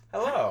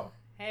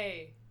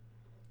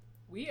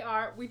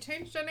We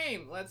changed our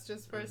name. Let's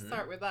just first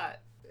start with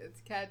that. It's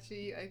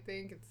catchy. I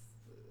think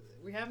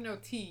we have no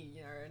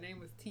T. Our name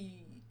was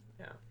T.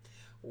 Yeah.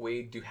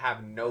 We do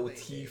have no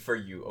tea for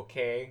you,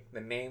 okay?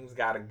 The name's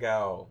gotta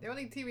go. The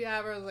only tea we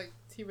have are like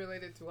tea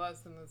related to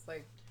us, and it's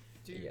like,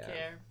 do you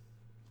care?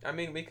 I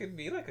mean, we could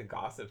be like a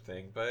gossip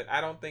thing, but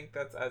I don't think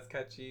that's as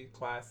catchy,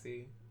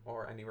 classy,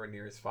 or anywhere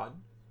near as fun.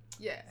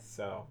 Yeah.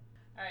 So.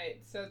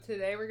 Alright, so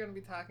today we're going to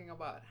be talking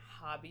about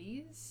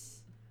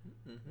hobbies.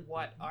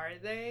 What are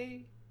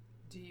they?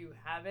 Do you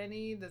have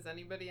any? Does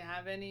anybody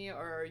have any?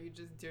 Or are you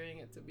just doing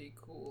it to be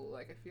cool?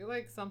 Like, I feel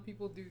like some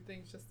people do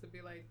things just to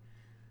be like,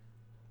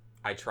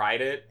 I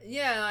tried it.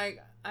 yeah,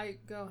 like, I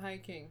go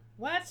hiking.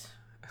 What?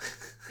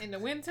 In the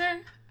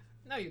winter?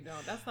 No, you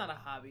don't. That's not a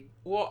hobby.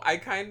 Well, I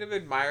kind of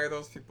admire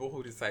those people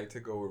who decide to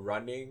go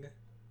running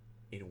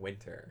in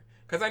winter.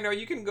 Because I know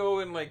you can go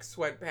in, like,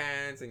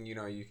 sweatpants and,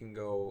 you can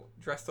go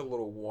dressed a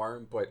little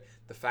warm. But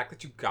the fact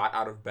that you got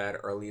out of bed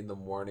early in the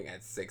morning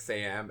at 6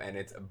 a.m. and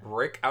it's a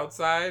brick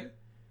outside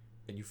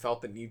and you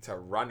felt the need to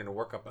run and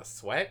work up a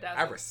sweat,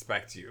 I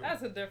respect you.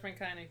 That's a different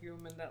kind of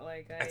human that,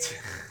 like,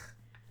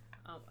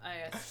 I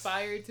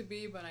aspire to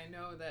be, but I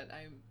know that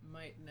I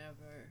might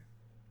never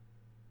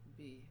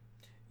be.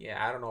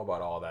 Yeah, I don't know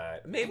about all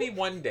that. Maybe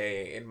one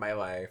day in my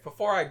life,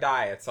 before I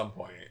die at some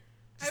point.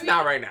 Just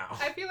not right now.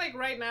 I feel like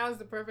right now is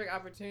the perfect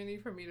opportunity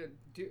for me to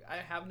do... I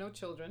have no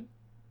children.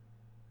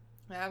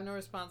 I have no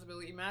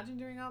responsibility. Imagine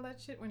doing all that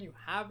shit when you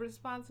have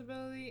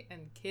responsibility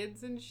and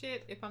kids and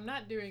shit. If I'm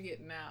not doing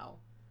it now...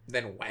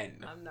 Then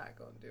when? I'm not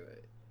going to do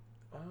it.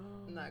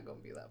 I'm not going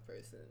to be that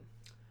person.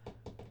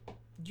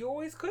 You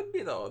always could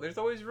be, though. There's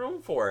always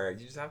room for it.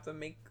 You just have to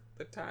make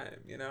the time,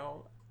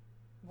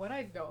 What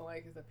I don't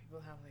like is that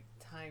people have, like,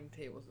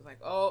 timetables. It's like,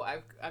 oh,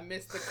 I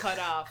missed the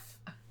cutoff.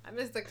 I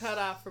missed the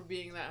cutoff for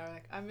being that. Or,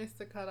 like, I missed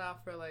the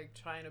cutoff for, like,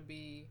 trying to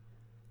be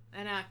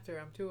an actor.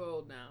 I'm too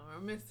old now. Or I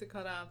missed the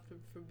cutoff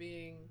for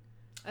being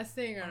a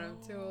singer. I'm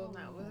too old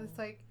now. But it's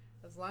like,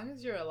 as long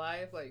as you're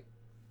alive, like,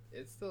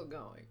 it's still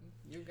going.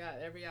 You got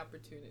every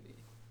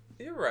opportunity.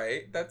 You're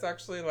right. That's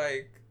actually,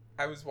 like...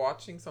 I was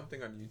watching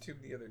something on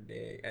YouTube the other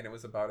day, and it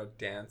was about a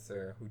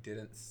dancer who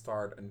didn't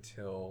start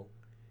until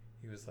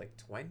he was like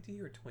 20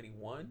 or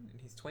 21,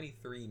 and he's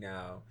 23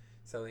 now,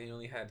 so he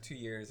only had 2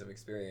 years of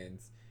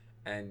experience,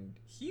 and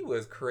he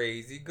was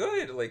crazy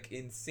good, like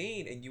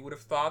insane, and you would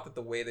have thought that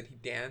the way that he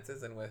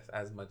dances and with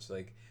as much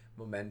like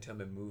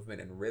momentum and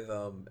movement and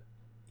rhythm,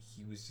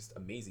 he was just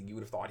amazing. You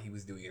would have thought he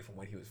was doing it from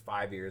when he was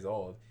 5 years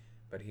old,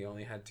 but he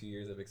only had 2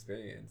 years of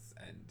experience,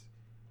 and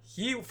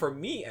for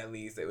me at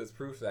least, it was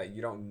proof that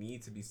you don't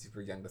need to be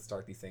super young to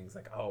start these things.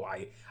 Like, oh,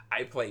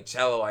 I played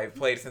cello. I've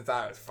played since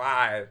I was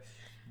 5.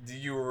 Do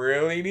you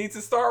really need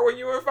to start when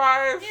you were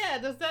 5? Yeah,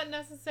 does that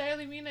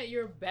necessarily mean that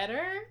you're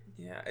better?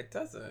 Yeah, it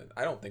doesn't.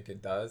 I don't think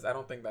it does. I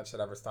don't think that should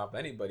ever stop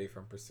anybody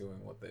from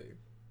pursuing what they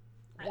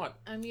want.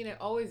 I mean, it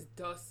always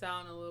does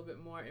sound a little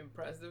bit more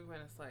impressive when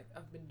it's like,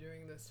 I've been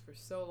doing this for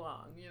so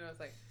long. It's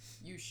like,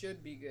 you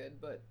should be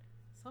good, but...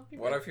 Some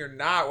people, what if you're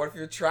not? What if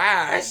you're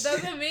trash? It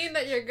doesn't mean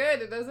that you're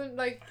good. It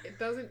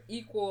doesn't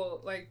equal,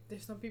 like,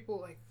 there's some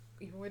people, like,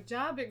 even with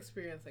job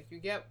experience, like, you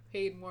get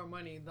paid more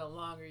money the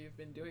longer you've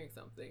been doing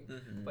something.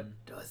 Mm-hmm.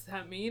 But does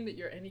that mean that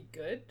you're any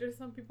good? There's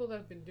some people that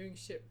have been doing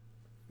shit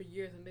for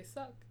years and they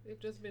suck. They've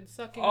just been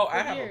sucking for years.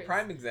 I have a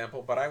prime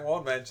example, but I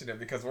won't mention it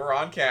because we're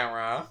on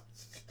camera.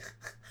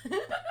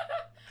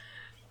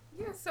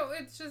 Yeah, so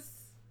it's just...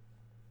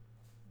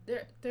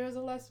 There's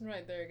a lesson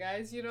right there,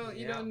 guys. You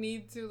don't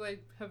need to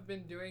like have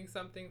been doing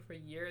something for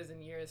years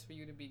and years for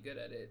you to be good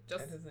at it.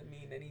 That doesn't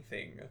mean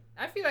anything.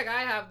 I feel like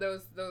I have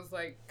those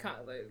like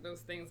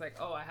those things like,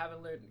 oh, I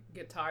haven't learned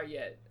guitar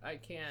yet. I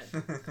can't.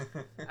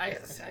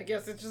 I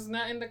guess it's just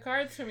not in the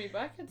cards for me.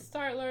 But I could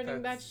start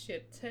learning that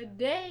shit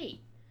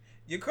today.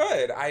 You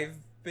could. I've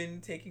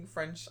been taking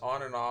French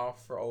on and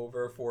off for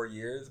over 4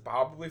 years,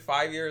 probably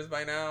 5 years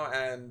by now,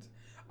 and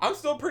I'm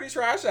still pretty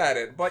trash at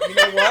it. But you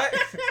know what?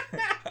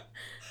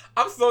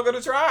 I'm still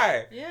gonna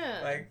try. Yeah.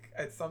 Like,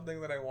 it's something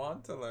that I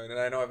want to learn, and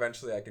I know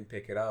eventually I can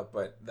pick it up,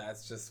 but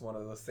that's just one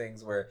of those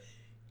things where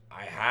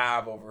I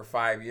have over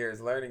 5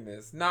 years learning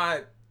this.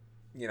 Not,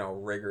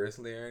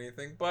 rigorously or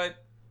anything, but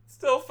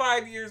still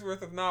 5 years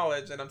worth of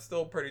knowledge, and I'm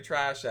still pretty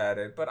trash at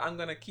it, but I'm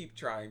gonna keep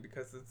trying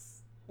because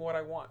it's what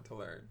I want to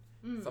learn.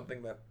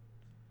 Something that,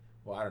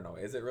 well, I don't know.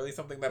 Is it really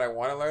something that I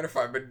want to learn if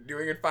I've been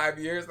doing it 5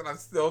 years and I'm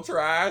still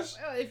trash?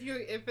 Well,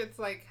 if it's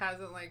like,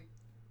 hasn't like,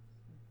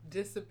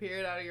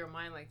 disappeared out of your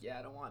mind, like, yeah,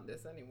 I don't want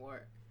this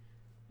anymore,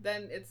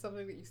 then it's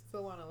something that you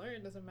still want to learn.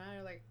 It doesn't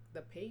matter like the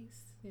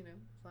pace, as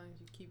long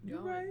as you keep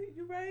going.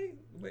 You're right.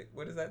 Wait,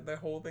 what is that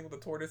whole thing with the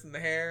tortoise and the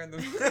hare and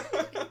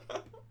the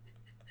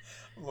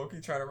I'm low-key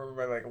trying to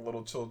remember my like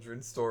little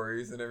children's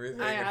stories and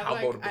everything and how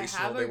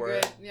motivational they were.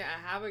 I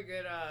have a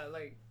good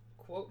like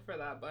quote for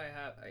that, but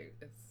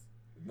it's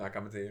not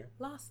coming to you.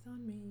 Lost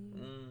on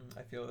me.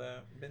 I feel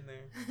that. Been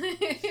there.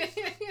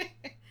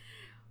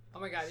 Oh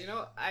my god,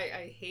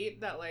 I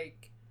hate that,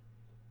 like,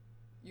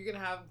 you can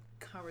have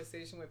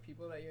conversation with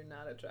people that you're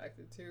not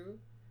attracted to.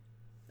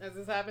 Has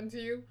this happened to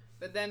you?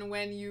 But then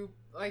when you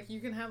like,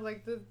 you can have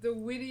like the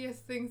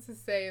wittiest things to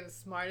say, the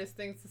smartest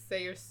things to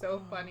say. You're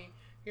so funny.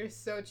 You're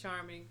so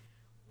charming.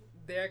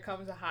 There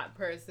comes a hot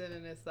person,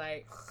 and it's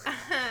like,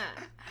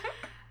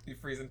 You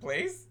freeze in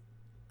place.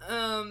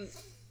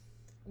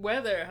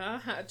 Weather,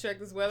 huh? Check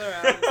this weather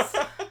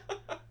out.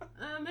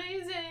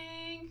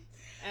 Amazing.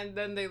 And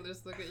then they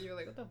just look at you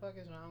like, what the fuck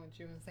is wrong with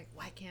you? And it's like,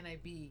 why can't I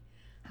be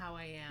how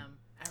I am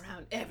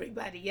around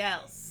everybody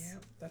else?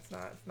 Yeah, it's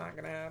not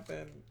gonna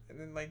happen. And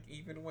then like,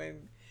 even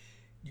when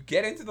you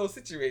get into those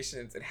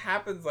situations, it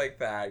happens like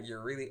that.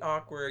 You're really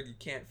awkward. You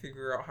can't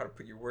figure out how to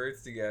put your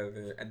words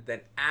together. And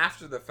then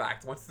after the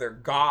fact, once they're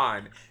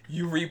gone,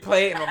 you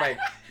replay it. And I'm like,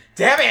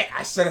 damn it,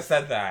 I should have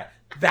said that.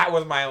 That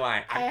was my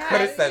line. I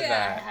could have said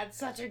that. I had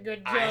such a good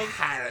joke. I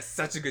had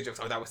such a good joke.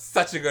 So that was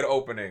such a good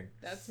opening.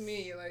 That's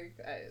me. Like,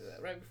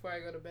 right before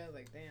I go to bed,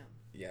 like, damn.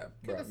 Yeah,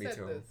 Could bro, have me said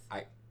too. this.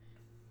 I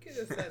could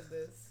have said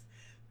this.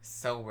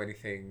 So many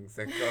things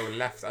that go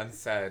left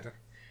unsaid.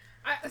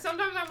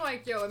 Sometimes I'm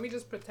like, yo, let me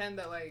just pretend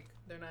that, like,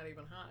 they're not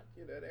even hot.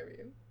 You know what I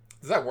mean?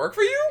 Does that work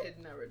for you? It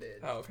never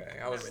did. Oh, okay.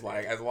 I was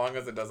like, as long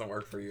as it doesn't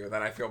work for you,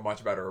 then I feel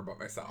much better about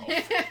myself.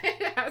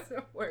 It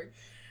hasn't worked.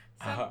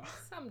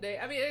 Someday.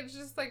 I mean, it's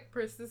just like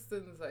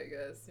persistence, I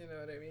guess. You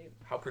know what I mean?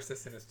 How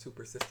persistent is too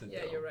persistent?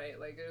 Yeah, though? you're right.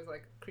 Like, there's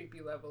like a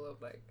creepy level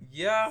of like,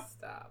 yeah,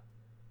 stop.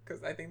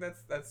 Because I think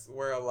that's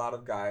where a lot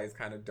of guys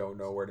kind of don't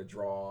know where to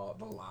draw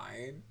the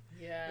line.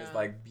 Yeah. It's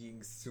like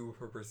being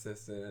super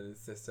persistent and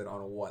insistent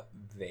on what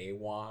they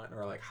want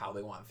or like how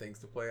they want things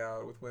to play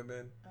out with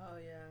women. Oh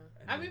yeah.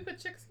 And I mean, but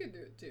chicks can do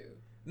it too.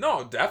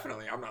 No,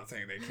 definitely. I'm not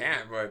saying they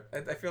can't, but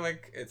I feel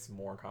like it's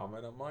more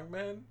common among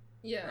men.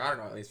 Yeah. I don't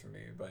know, at least for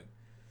me, but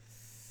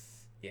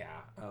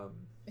yeah.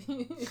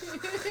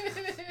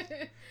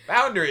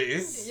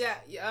 Boundaries. Yeah.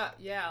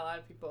 A lot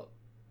of people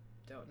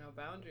don't know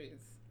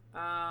boundaries.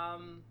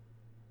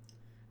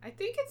 I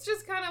think it's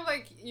just kind of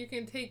like you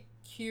can take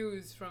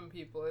cues from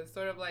people. It's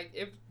sort of like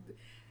if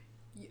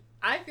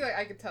I feel like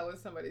I could tell if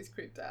somebody's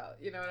creeped out.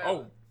 You know what I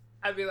mean?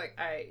 I'd be like,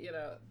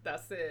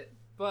 that's it.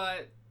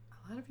 But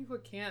a lot of people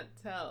can't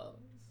tell,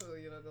 so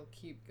they'll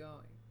keep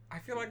going. I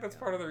feel like that's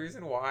part of the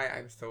reason why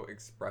I'm so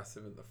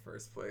expressive in the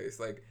first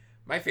place. Like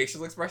my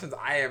facial expressions,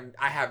 I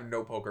have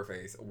no poker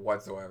face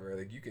whatsoever.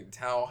 Like you can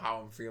tell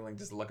how I'm feeling,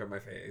 just look at my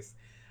face.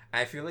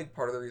 And I feel like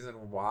part of the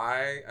reason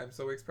why I'm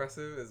so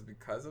expressive is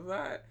because of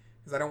that.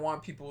 Because I don't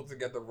want people to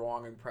get the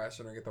wrong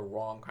impression or get the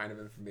wrong kind of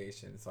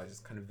information. So I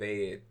just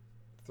convey it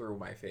through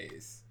my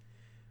face.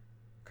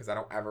 Because I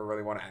don't ever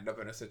really want to end up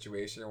in a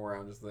situation where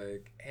I'm just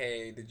like,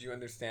 hey, did you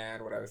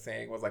understand what I was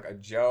saying was like a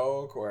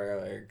joke?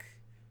 Or like,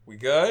 we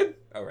good?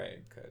 All right,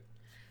 good.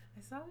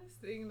 I saw this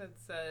thing that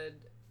said,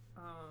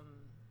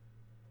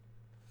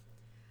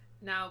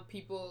 now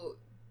people,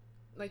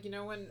 like,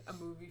 when a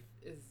movie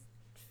is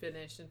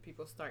finished and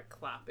people start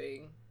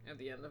clapping at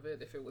the end of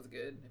it, if it was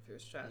good, if it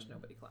was trash,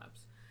 nobody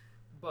claps.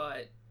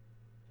 But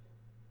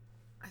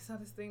I saw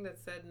this thing that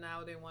said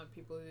now they want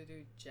people to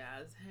do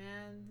jazz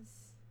hands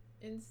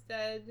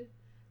instead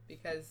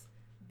because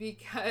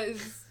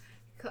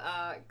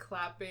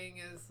clapping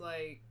is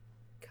like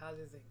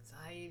causes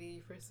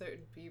anxiety for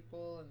certain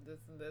people and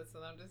this,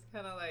 and I'm just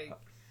kind of like,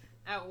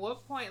 at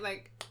what point,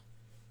 like,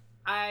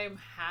 I'm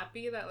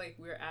happy that like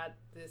we're at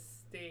this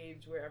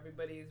stage where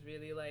everybody's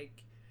really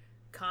like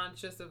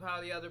conscious of how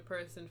the other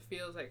person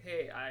feels. Like,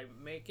 hey,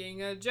 I'm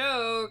making a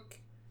joke,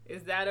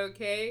 is that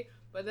okay?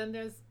 But then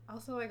there's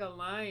also like a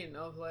line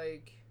of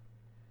like,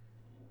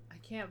 I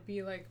can't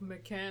be like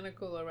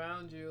mechanical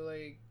around you.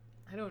 Like,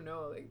 I don't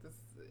know, like this,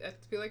 I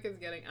feel like it's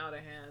getting out of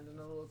hand and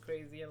a little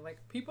crazy, and like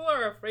people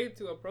are afraid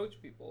to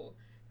approach people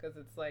because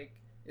it's like,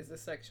 is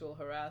this sexual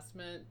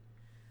harassment?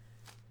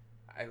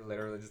 I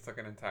literally just took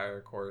an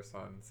entire course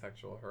on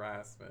sexual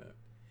harassment.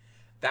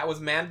 That was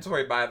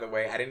mandatory, by the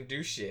way. I didn't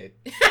do shit.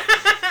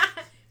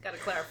 Gotta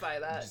clarify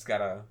that. Just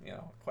gotta,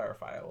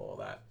 clarify a little of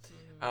that.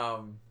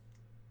 Mm-hmm.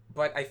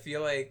 But I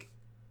feel like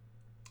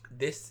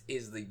this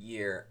is the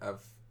year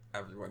of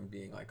everyone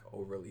being like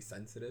overly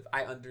sensitive.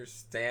 I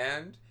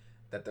understand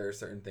that there are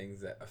certain things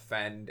that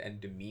offend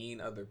and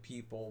demean other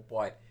people,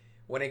 but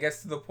when it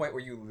gets to the point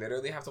where you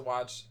literally have to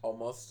watch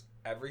almost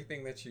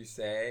everything that you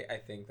say, I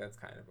think that's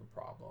kind of a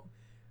problem.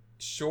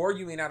 Sure,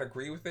 you may not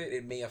agree with it.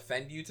 It may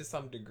offend you to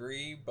some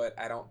degree, but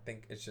I don't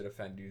think it should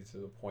offend you to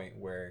the point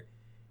where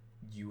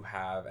you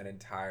have an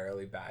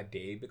entirely bad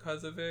day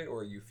because of it,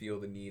 or you feel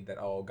the need that,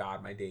 oh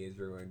God, my day is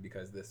ruined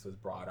because this was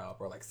brought up,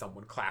 or like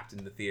someone clapped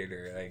in the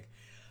theater. Like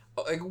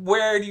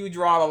where do you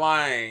draw the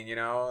line?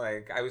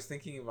 Like I was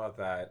thinking about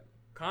that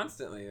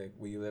constantly. Like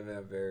we live in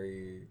a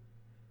very,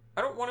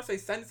 I don't want to say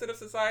sensitive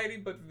society,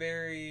 but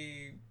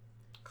very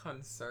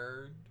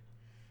concerned.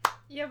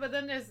 Yeah, but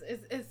then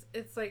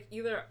it's like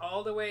either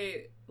all the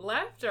way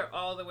left or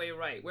all the way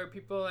right, where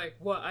people are like,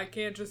 what, I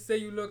can't just say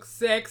you look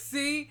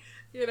sexy,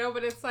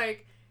 but it's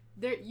like,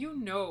 there,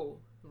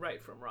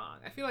 right from wrong.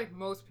 I feel like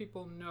most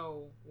people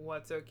know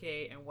what's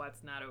okay and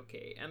what's not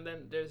okay, and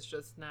then there's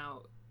just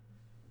now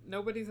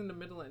nobody's in the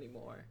middle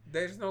anymore.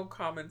 There's no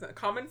common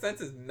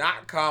sense is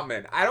not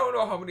common. I don't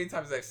know how many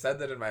times I've said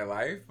that in my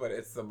life, but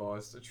it's the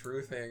most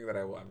true thing that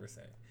I will ever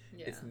say.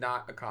 Yeah. It's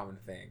not a common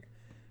thing.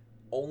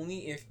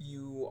 Only if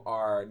you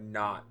are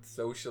not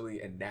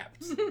socially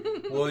inept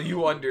will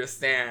you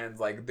understand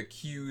like the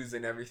cues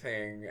and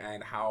everything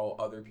and how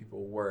other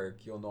people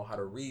work. You'll know how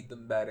to read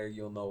them better.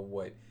 You'll know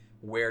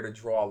where to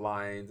draw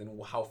lines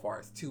and how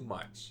far is too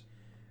much.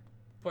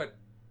 But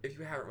if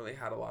you haven't really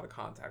had a lot of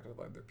contact with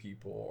other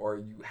people, or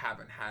you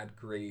haven't had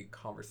great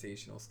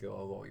conversational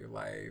skills all your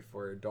life,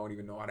 or don't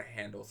even know how to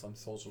handle some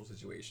social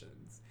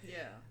situations,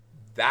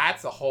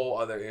 that's a whole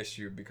other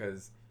issue,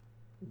 because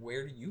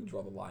where do you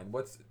draw the line?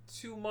 What's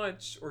too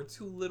much or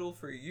too little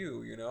for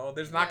you, you know?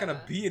 There's not going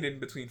to be an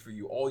in-between for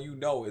you. All you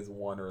know is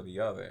one or the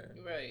other.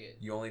 Right.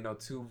 You only know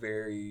two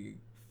very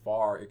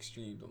far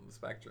extremes on the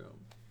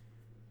spectrum.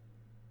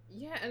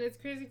 Yeah, and it's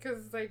crazy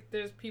because, like,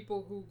 there's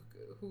people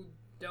who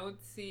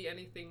don't see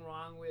anything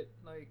wrong with,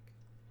 like,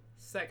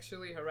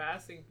 sexually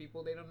harassing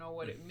people. They don't know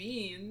what it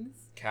means.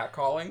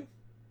 Catcalling?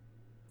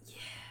 Yeah.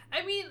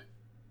 I mean,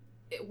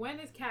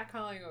 when is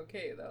catcalling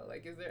okay, though?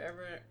 Like, is there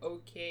ever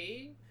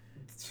okay?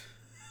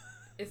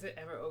 Is it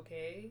ever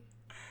okay?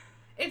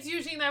 It's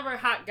usually never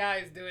hot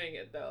guys doing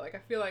it, though. Like, I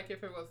feel like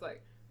if it was,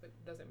 like, it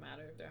doesn't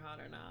matter if they're hot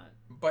or not.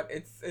 But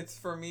it's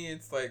for me,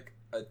 it's, like,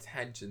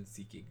 attention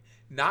seeking.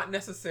 Not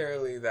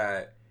necessarily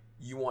that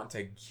you want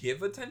to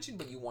give attention,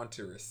 but you want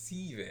to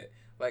receive it.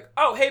 Like,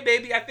 oh, hey,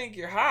 baby, I think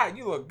you're hot.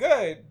 You look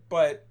good.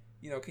 But,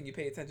 you know, can you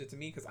pay attention to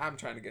me? Because I'm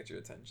trying to get your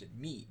attention.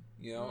 Me.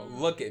 You know,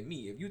 look at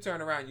me. If you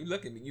turn around, you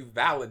look at me, you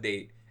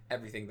validate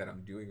everything that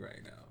I'm doing right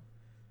now.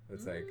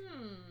 It's like,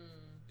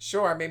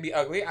 sure, I may be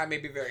ugly. I may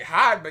be very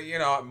hot, but, you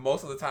know,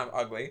 most of the time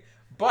ugly.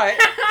 But...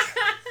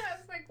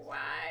 It's like,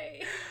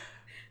 why?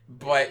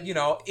 But, you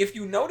know, if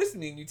you notice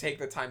me and you take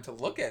the time to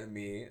look at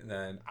me,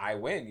 then I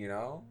win, you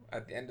know?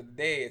 At the end of the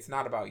day, it's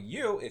not about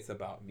you, it's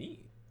about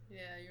me. Yeah,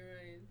 you're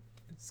right.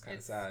 It's kind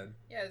of sad.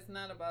 Yeah, it's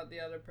not about the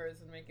other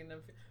person making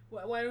them feel...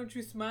 Why don't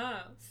you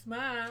smile?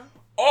 Smile.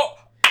 Oh!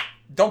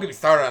 Don't get me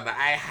started on that.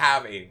 I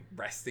have a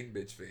resting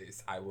bitch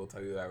face. I will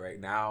tell you that right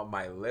now.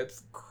 My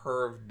lips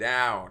curve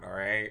down, all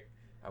right?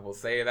 I will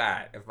say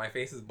that. If my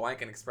face is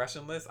blank and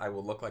expressionless, I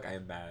will look like I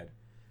am mad.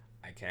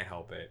 I can't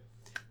help it.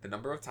 The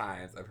number of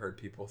times I've heard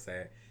people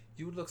say,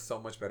 you would look so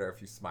much better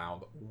if you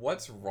smiled.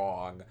 What's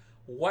wrong?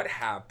 What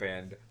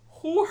happened?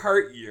 Who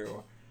hurt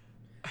you?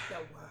 The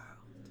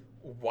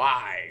world.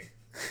 Why?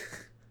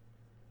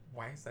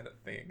 Why is that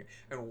a thing?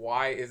 And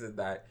why is it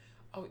that,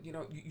 oh, you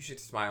know, you should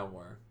smile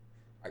more?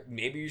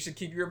 Maybe you should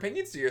keep your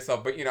opinions to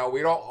yourself, but, you know,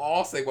 we don't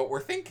all say what we're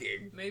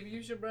thinking. Maybe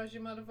you should brush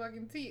your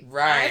motherfucking teeth.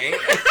 Right.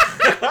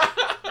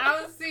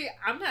 See,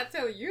 I'm not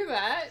telling you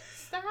that.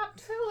 Stop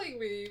telling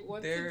me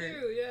what to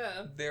do,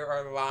 yeah. There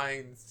are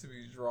lines to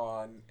be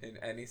drawn in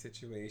any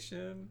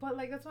situation. But,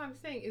 like, that's what I'm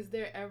saying. Is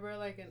there ever,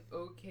 like, an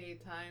okay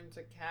time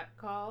to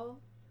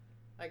catcall?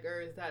 Like, or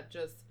is that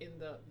just in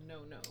the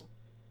no?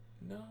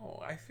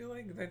 No, I feel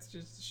like that's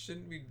just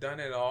shouldn't be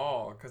done at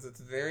all. Because it's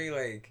very,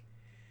 like...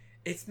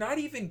 It's not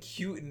even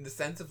cute in the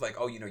sense of like,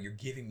 oh, you know, you're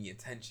giving me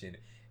attention.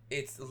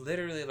 It's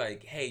literally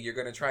like, hey, you're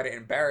going to try to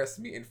embarrass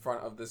me in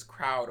front of this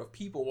crowd of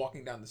people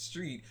walking down the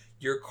street.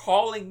 You're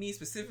calling me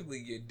specifically.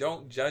 You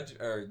don't judge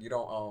or you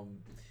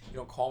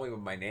don't call me with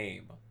my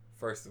name,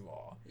 first of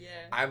all. Yeah.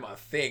 I'm a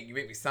thing. You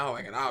make me sound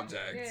like an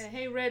object. Yeah.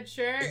 Hey, red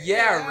shirt.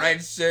 Yeah,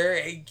 red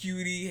shirt. Hey,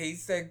 cutie. Hey,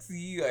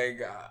 sexy.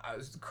 Like,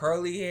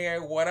 curly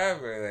hair,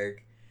 whatever.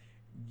 Like,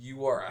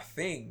 you are a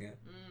thing.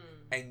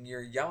 And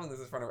you're yelling this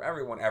in front of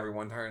everyone.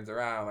 Everyone turns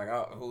around like,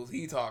 oh, who's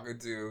he talking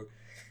to?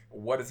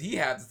 What does he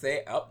have to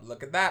say? Oh,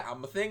 look at that.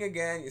 I'm a thing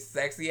again. You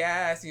sexy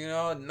ass, you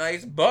know,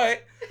 nice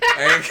butt.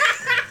 And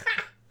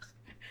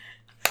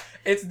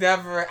it's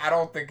never, I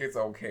don't think it's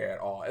okay at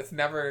all. It's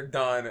never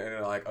done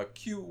in like a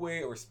cute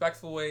way or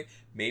respectful way.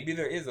 Maybe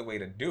there is a way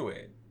to do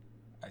it.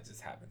 I just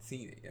haven't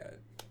seen it yet.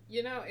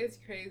 You know, it's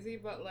crazy,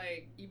 but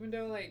like, even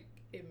though like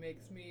it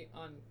makes me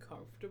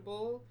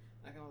uncomfortable,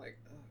 like I'm like,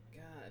 oh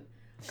God.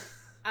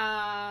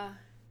 I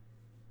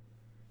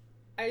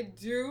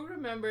do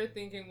remember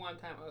thinking one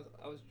time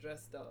I was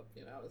dressed up,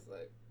 you know, I was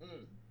like,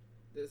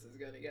 this is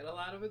gonna get a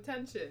lot of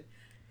attention,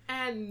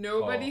 and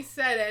nobody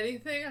said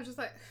anything. I'm just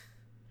like,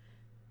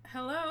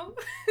 hello.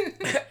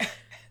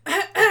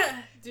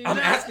 I'm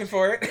asking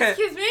for it.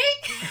 Excuse me.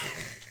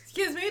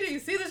 Excuse me. Do you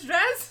see this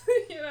dress?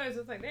 You know, it's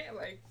just like, damn,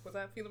 like, was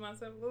I feeling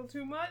myself a little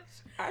too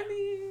much? I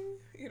mean,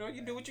 you know,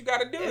 you do what you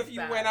gotta do. If you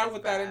went out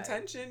with that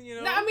intention, you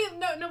know. No, I mean,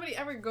 nobody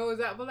ever goes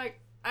out, but like.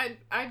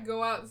 I'd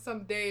go out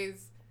some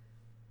days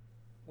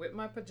with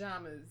my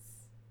pajamas,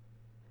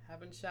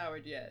 haven't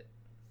showered yet,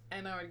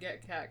 and I would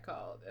get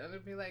catcalled, and it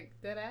would be like,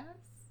 dead ass?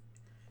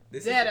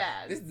 This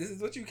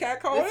is what you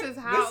catcall it? This is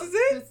how... This is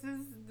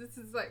it? This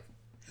is like...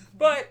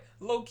 But,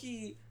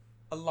 low-key,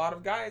 a lot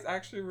of guys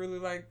actually really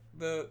like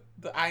the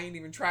I ain't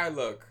even try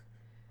look.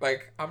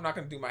 Like, I'm not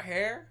going to do my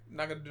hair, I'm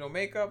not going to do no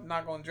makeup,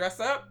 not going to dress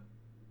up.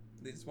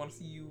 They just want to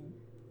see you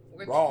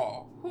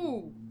raw.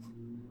 Who?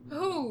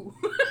 Who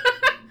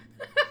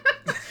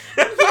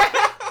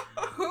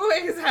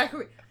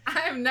Exactly.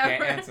 I've never.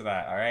 Can't answer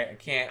that. All right, I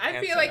can't.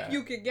 I feel like that.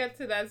 you could get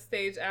to that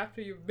stage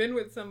after you've been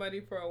with somebody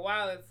for a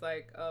while. It's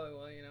like, oh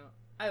well, you know,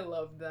 I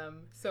love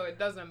them, so it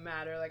doesn't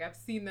matter. Like I've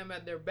seen them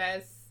at their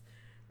best.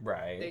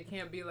 Right. They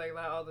can't be like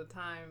that all the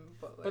time.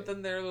 But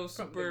then they're those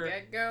super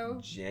get-go,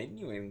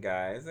 genuine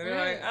guys. They're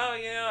like, oh,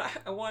 you know,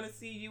 I want to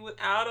see you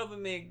without all the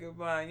makeup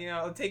on. You know,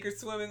 I'll take her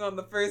swimming on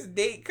the first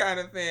date kind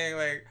of thing.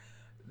 Like,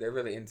 they're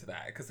really into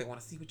that because they want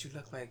to see what you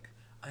look like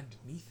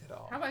underneath it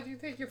all. How about you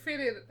take your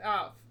fitted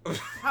off?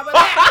 How about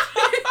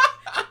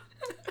that?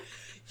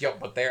 Yo,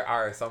 but there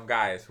are some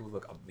guys who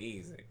look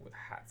amazing with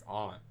hats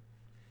on.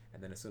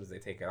 And then as soon as they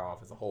take it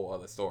off, it's a whole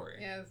other story.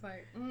 Yeah, it's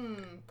like,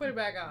 put it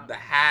back on. The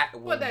hat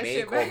will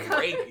make or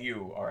break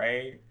you, all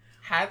right?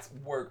 Hats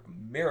work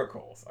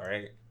miracles, all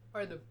right?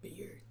 Or the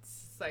beards.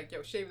 It's like,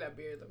 yo, shave that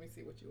beard. Let me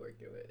see what you're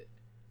working with.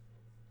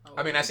 Oh,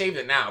 I mean, I shaved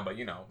it now, but,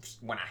 you know,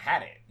 when I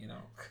had it, you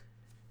know.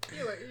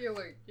 You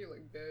look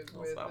good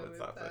with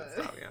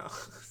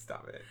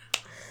Stop it.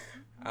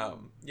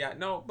 Yeah,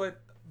 no,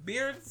 but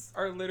beards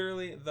are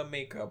literally the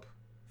makeup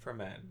for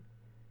men.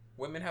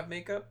 Women have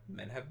makeup,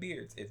 men have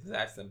beards. It's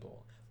that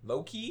simple.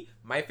 Low key,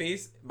 my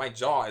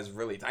jaw is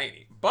really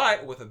tiny.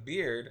 But with a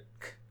beard,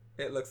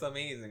 it looks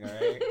amazing,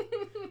 alright?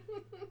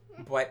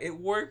 But it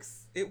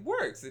works. It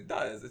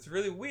does. It's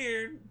really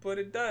weird, but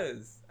it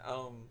does.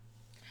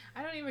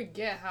 I don't even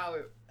get how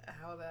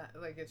that,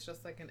 like, it's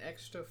just like an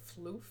extra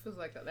floof, is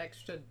like an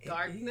extra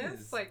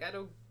darkness. Like, I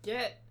don't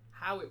get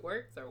how it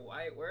works or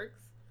why it works,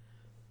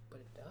 but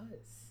it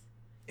does.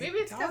 Maybe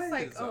it's just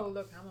like, oh,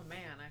 look, I'm a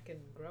man. I can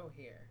grow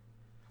here.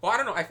 Well, I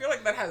don't know. I feel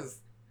like that has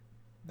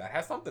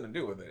something to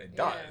do with it. It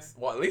does.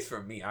 Well, at least for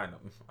me, I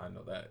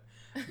know that.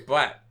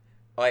 But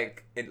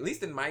like, at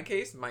least in my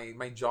case,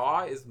 my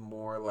jaw is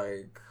more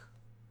like,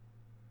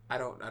 I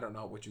don't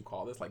know what you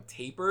call this, like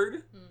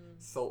tapered.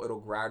 So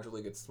it'll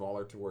gradually get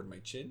smaller toward my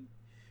chin.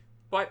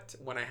 But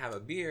when I have a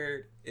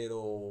beard,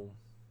 it'll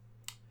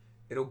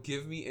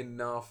give me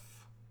enough,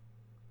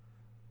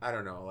 I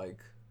don't know, like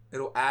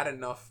it'll add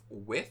enough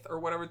width or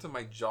whatever to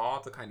my jaw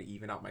to kind of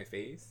even out my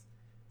face.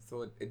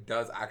 So it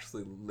does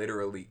actually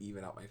literally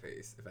even out my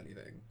face, if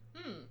anything.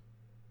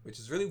 Which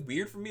is really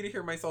weird for me to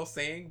hear myself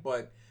saying,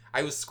 but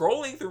I was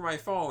scrolling through my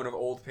phone of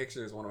old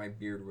pictures when my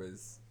beard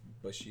was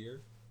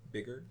bushier,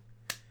 bigger,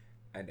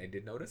 and I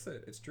did notice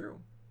it. It's true.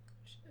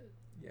 Shit.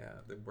 Yeah,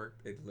 it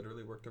worked. It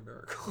literally worked a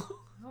miracle.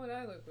 How would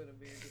I look with a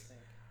beard, you think?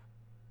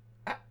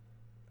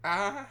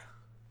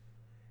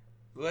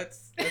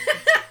 Let's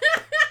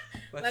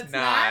Let's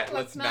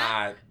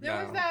not.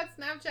 There was that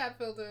Snapchat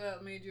filter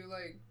that made you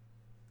like.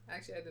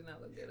 Actually, I did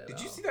not look good at all.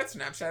 Did you see that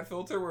Snapchat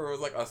filter where it was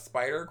like a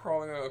spider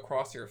crawling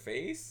across your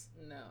face?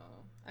 No,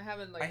 I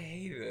haven't like. I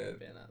hated it.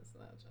 Been on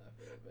Snapchat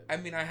for a bit. I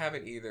mean, I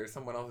haven't either.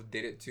 Someone else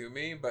did it to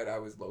me, but I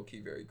was low key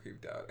very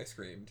creeped out. I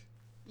screamed.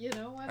 You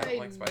know what I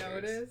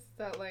noticed?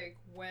 That like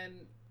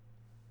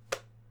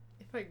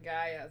if a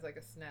guy has like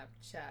a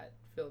Snapchat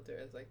filter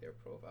as like their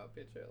profile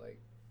picture,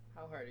 like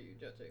how hard are you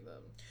judging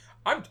them?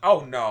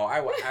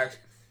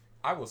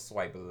 I will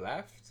swipe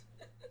left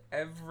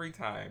every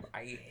time.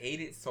 I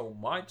hate it so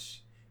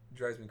much. It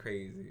drives me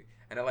crazy.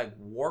 And it like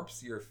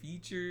warps your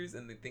features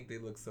and they think they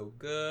look so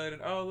good.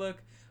 And oh,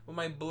 look, with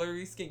my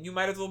blurry skin. You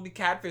might as well be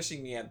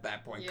catfishing me at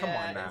that point. Yeah, come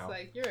on now. It's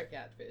like, you're a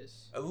catfish.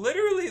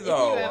 Literally,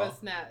 though. If you have a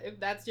snap, if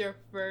that's your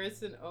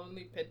first and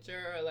only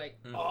picture, or like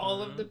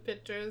all of the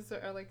pictures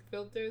are like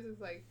filters,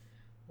 it's like,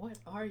 what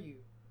are you?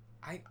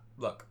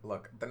 Look,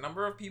 the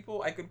number of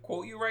people I could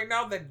quote you right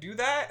now that do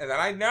that and that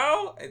I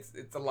know,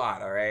 it's a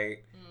lot, all right?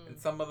 And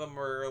some of them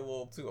are a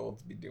little too old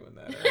to be doing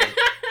that, all right?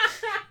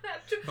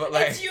 But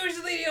like, it's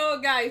usually the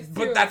old guys too.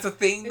 But that's the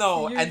thing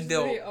though, and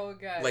they'll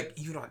old guys. like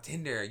even on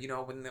Tinder, you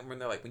know, when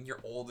they're like, when you're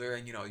older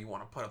and you know you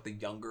want to put up the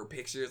younger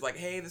pictures, like,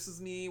 hey, this is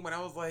me when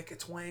I was like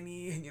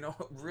 20 and you know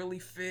really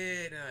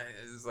fit,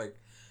 and it's like,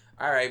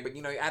 all right, but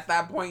you know at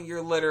that point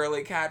you're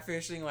literally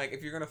catfishing. Like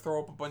if you're gonna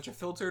throw up a bunch of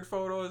filtered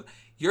photos,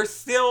 you're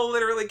still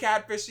literally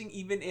catfishing,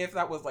 even if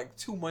that was like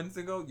 2 months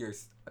ago.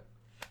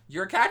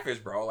 You're a catfish,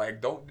 bro.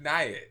 Like don't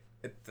deny it.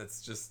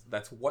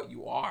 That's what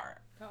you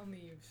are. Call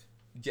Neve.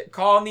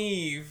 Call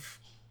Neve.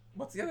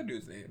 What's the other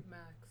dude's name?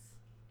 Max.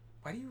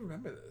 Why do you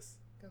remember this?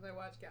 Because I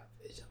watch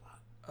Catfish a lot.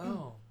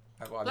 Oh.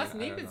 Plus,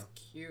 Neve is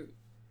cute.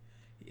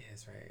 He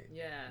is, right?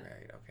 Yeah.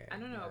 Right, okay. I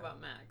don't know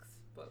about Max,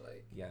 but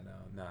like. Yeah,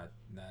 no, not.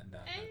 And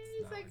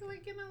he's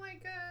like you know,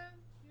 like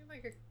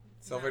a.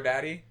 Silver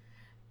Daddy?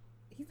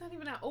 He's not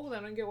even that old.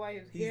 I don't get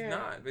why he's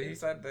not, but he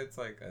said that's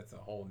a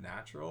whole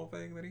natural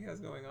thing that he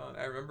has going on.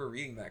 I remember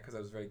reading that because I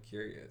was very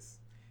curious.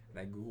 And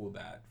I Googled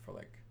that for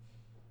like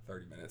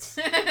 30 minutes.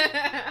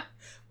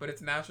 But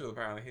it's natural,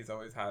 apparently. He's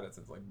always had it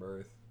since like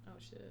birth. Oh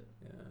shit.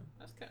 Yeah.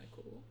 That's kind of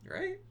cool.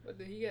 Right? But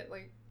did he get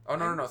like... Oh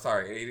no,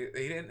 sorry.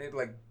 He didn't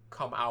like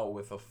come out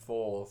with a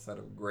full set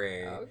of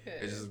gray. Oh, okay.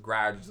 It just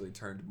gradually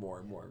turned more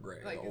and more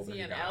gray. Like, is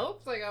he an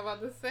elf? Like, I'm about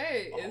to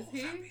say, is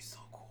he? That'd be so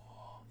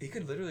cool. He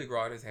could literally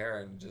grow out his hair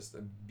and just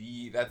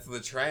be... That's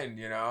the trend,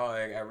 you know?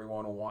 Like,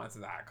 everyone wants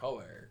that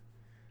color.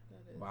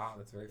 Wow,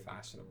 that's very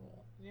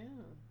fashionable. Yeah.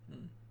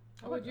 Hmm.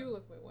 How would you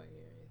look with white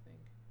hair, you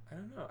think? I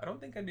don't know. I don't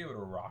think I'd be able to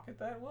rock it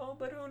that well,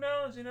 but who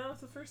knows? You know,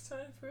 it's the first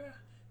time for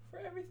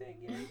everything.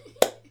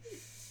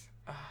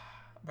 Yeah.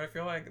 But I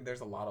feel like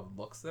there's a lot of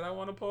looks that I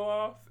want to pull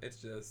off.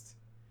 It's just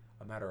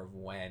a matter of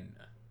when.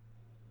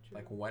 True.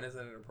 Like, when is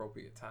it an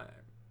appropriate time?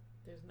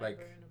 There's never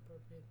an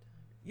appropriate time.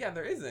 Yeah,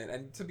 there isn't.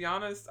 And to be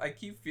honest, I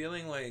keep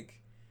feeling like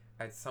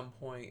at some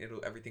point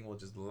everything will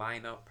just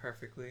line up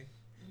perfectly.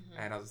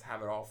 Mm-hmm. And I'll just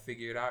have it all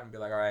figured out and be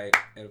like, all right,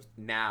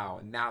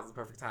 now's the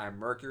perfect time.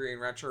 Mercury in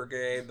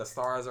retrograde, the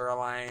stars are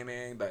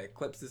aligning, the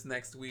eclipse is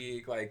next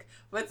week. Like,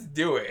 let's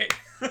do it.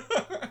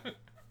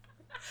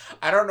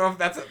 I don't know if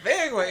that's a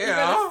thing, but you know.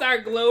 Gonna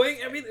start glowing.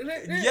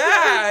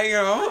 Yeah, you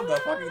know,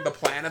 the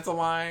planets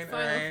align.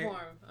 Final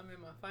form. I'm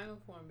in my final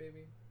form,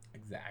 baby.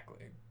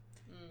 Exactly.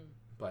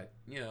 But,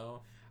 you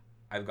know,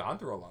 I've gone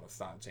through a lot of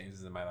style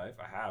changes in my life.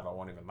 I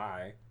won't even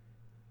lie.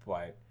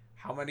 But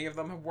how many of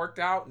them have worked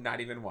out? Not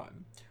even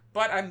one.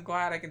 But I'm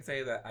glad I can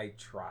say that I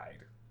tried.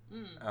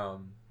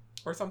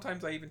 Or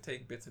sometimes I even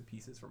take bits and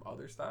pieces from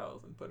other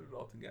styles and put it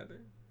all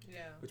together.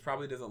 Yeah. Which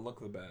probably doesn't look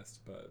the best,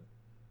 but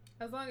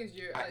as long as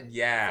you're as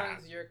long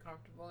as you're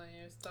comfortable in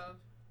your stuff.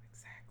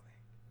 Exactly.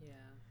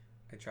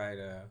 Yeah. I try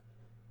to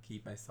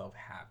keep myself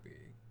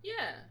happy.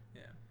 Yeah.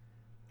 Yeah.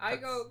 I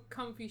go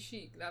comfy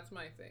chic. That's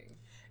my thing.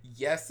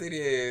 Yes, it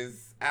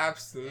is.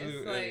 Absolutely.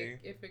 It's like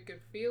if it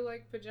could feel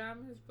like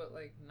pajamas, but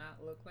like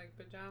not look like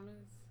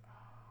pajamas.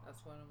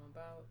 That's what I'm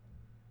about.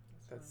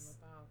 That's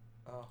what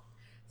I'm about. Oh.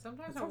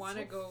 Sometimes I want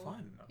to go.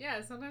 Fun.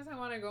 Yeah. Sometimes I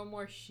want to go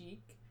more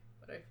chic,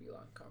 but I feel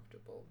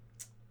uncomfortable.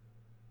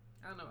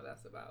 I don't know what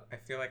that's about. I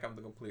feel like I'm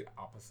the complete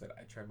opposite.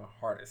 I try my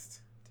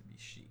hardest to be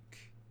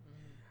chic.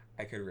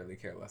 I could really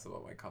care less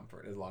about my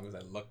comfort as long as I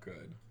look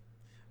good.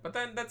 But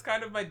then that's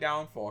kind of my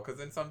downfall, because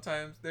then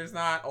sometimes there's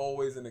not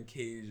always an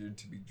occasion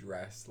to be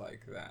dressed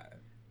like that.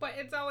 But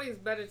it's always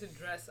better to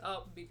dress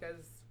up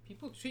because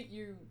people treat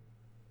you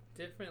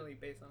differently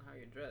based on how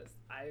you're dressed.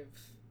 I've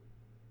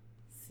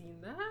seen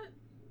that.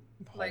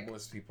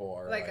 Homeless people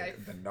are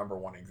like the number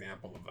one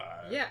example of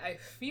that. Yeah, I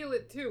feel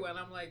it too. When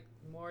I'm like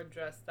more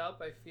dressed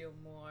up, I feel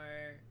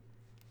more,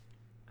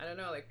 I don't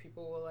know, like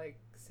people will like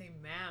say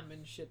ma'am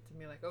and shit to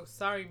me, like, oh,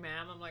 sorry,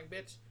 ma'am. I'm like,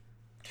 bitch.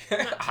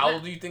 How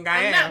old do you think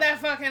I am? I'm not that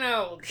fucking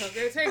old.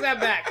 Okay, take that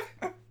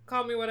back.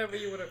 Call me whatever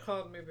you would have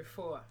called me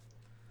before.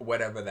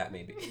 Whatever that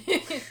may be.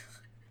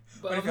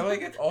 But I feel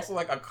like it's also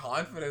like a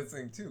confidence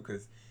thing too,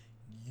 because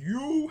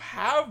you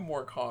have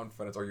more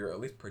confidence, or you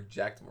at least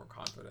project more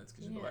confidence,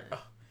 because you're like,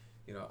 oh,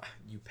 you know,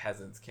 you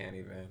peasants can't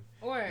even.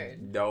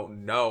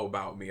 Don't know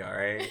about me, all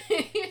right?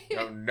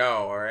 Don't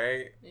know, all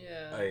right?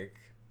 Yeah. Like,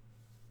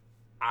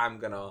 I'm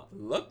gonna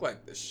look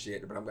like this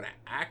shit, but I'm gonna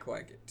act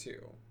like it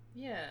too.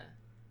 Yeah.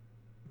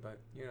 But,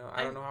 you know,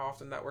 I don't know how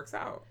often that works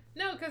out.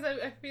 No, because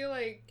I feel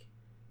like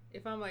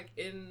if I'm, like,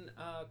 in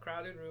a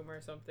crowded room or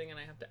something and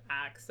I have to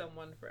ask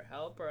someone for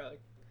help, or,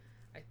 like,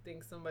 I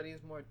think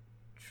somebody's more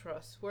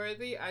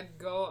trustworthy, I'd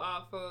go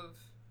off of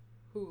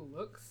who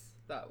looks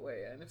that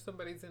way. And if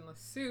somebody's in a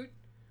suit,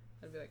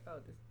 I'd be like, oh,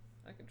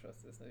 I can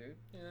trust this dude.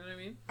 You know what I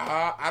mean?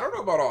 I don't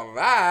know about all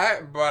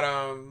that, but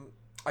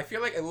I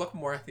feel like it looked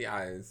more at the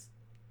eyes.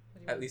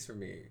 At least for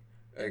me.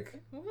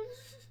 Like...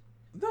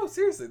 No,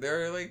 seriously,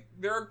 there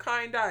are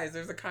kind eyes.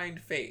 There's a kind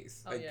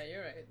face. Oh, like, yeah,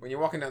 you're right. When you're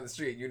walking down the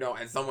street, you know,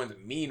 and someone's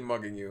mean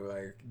mugging you,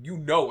 like, you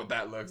know what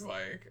that looks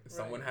like. If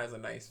someone has a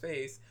nice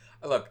face.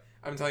 Look,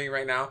 I'm telling you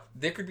right now,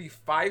 there could be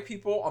 5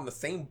 people on the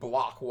same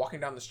block walking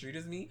down the street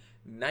as me.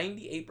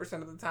 98%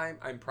 of the time,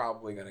 I'm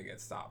probably going to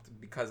get stopped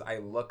because I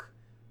look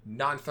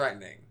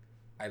non-threatening.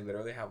 I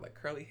literally have, like,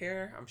 curly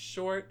hair. I'm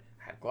short.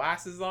 I have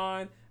glasses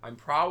on. I'm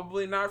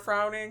probably not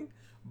frowning,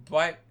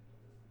 but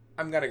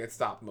I'm gonna get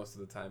stopped most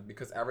of the time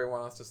because everyone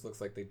else just looks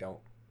like they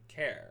don't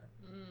care.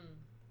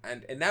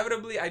 And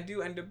inevitably I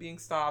do end up being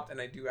stopped, and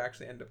I do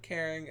actually end up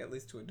caring, at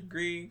least to a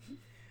degree,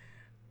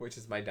 which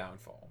is my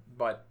downfall.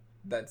 But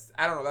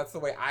I don't know, that's the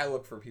way I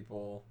look for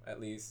people, at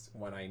least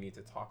when I need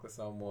to talk to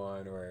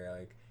someone or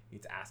like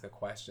need to ask a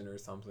question or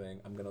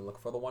something. I'm gonna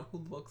look for the one who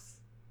looks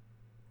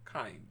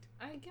kind.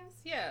 I guess,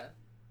 yeah.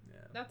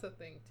 That's a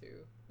thing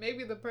too.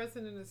 Maybe the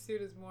person in the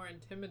suit is more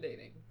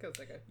intimidating because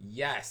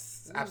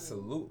yes,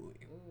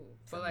 absolutely.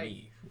 For but like,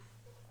 me.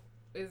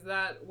 Is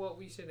that what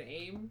we should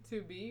aim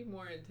to be?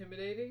 More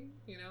intimidating?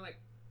 You know, like,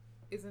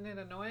 isn't it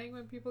annoying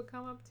when people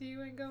come up to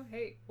you and go,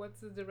 "Hey, what's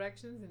the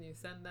directions?" and you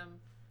send them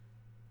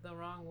the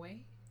wrong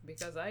way?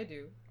 Because I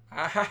do.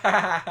 I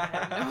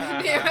have no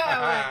idea.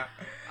 Like,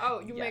 oh,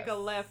 you make a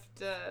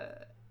left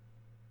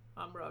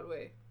on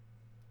Broadway,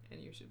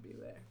 and you should be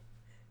there.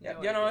 Yeah,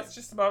 no, you know, it's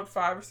just about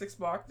 5 or 6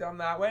 blocks down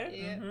that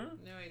way. Yeah,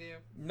 no idea.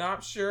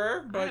 Not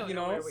sure, but you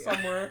know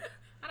somewhere.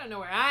 I don't know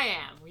where I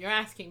am. You're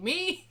asking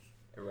me.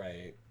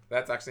 Right.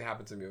 That's actually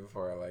happened to me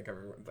before. Like,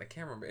 I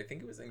can't remember. I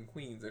think it was in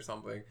Queens or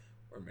something,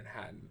 or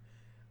Manhattan.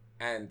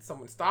 And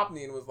someone stopped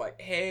me and was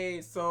like,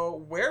 "Hey,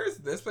 so where is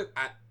this?" But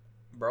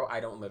bro, I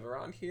don't live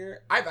around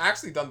here. I've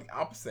actually done the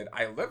opposite.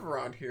 I live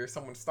around here.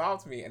 Someone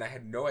stopped me, and I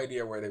had no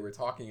idea where they were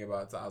talking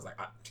about. So I was like,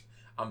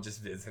 I'm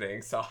just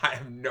visiting, so I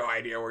have no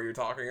idea what you're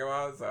talking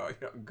about, so,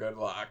 you know, good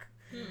luck.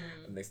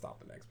 And they stop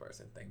the next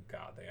person. Thank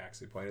God they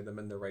actually pointed them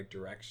in the right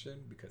direction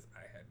because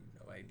I had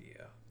no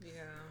idea.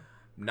 Yeah.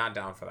 I'm not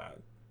down for that.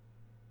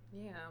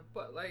 Yeah,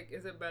 but like,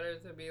 is it better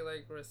to be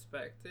like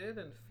respected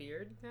and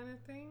feared kind of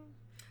thing?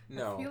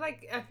 No.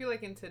 I feel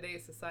like in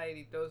today's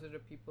society, those are the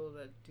people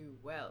that do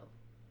well,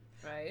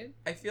 right?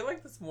 I feel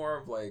like that's more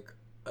of like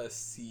a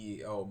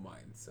CEO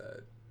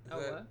mindset. Is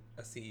it What?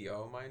 a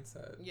CEO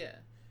mindset? Yeah.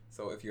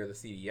 So if you're the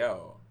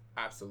CEO,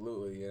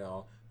 absolutely,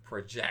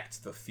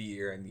 project the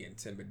fear and the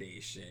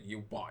intimidation.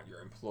 You want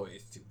your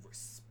employees to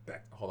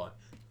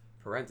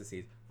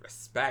parentheses,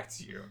 respect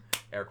you.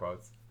 Air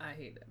quotes. I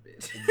hate that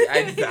bitch.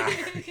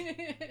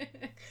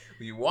 Exactly.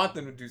 You want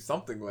them to do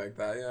something like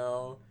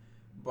that,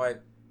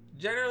 But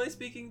generally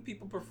speaking,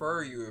 people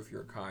prefer you if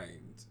you're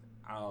kind.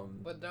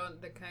 But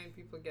don't the kind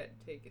people get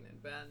taken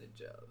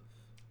advantage of?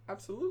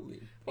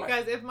 Absolutely.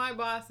 Because if my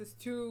boss is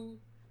too,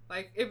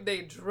 like, if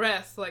they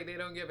dress like they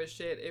don't give a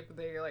shit, if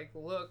they, like,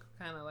 look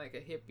kind of like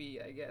a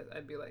hippie, I guess,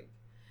 I'd be like,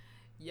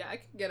 yeah, I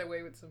could get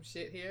away with some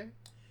shit here.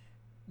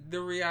 The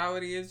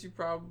reality is you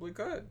probably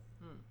could.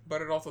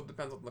 But it also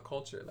depends on the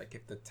culture. Like,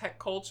 if the tech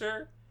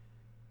culture,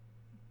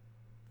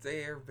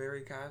 they're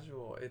very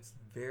casual. It's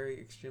very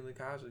extremely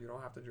casual. You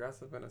don't have to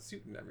dress up in a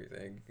suit and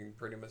everything. You can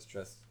pretty much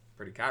dress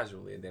pretty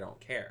casually and they don't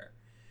care.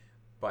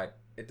 But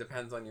it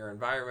depends on your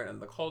environment and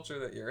the culture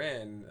that you're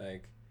in.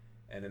 Like,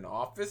 in an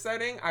office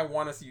setting, I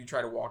want to see you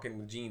try to walk in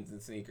with jeans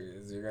and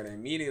sneakers. You're going to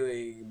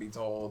immediately be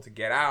told to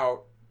get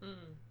out.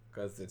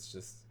 Because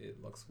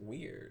it looks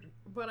weird.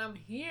 But I'm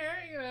here,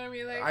 you know what I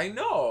mean? Like, I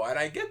know, and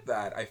I get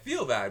that. I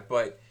feel that.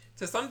 But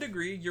to some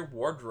degree, your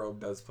wardrobe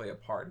does play a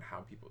part in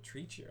how people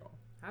treat you.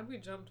 How'd we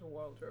jump to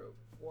wardrobe?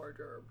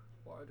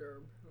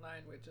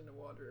 Lion witch in the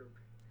wardrobe.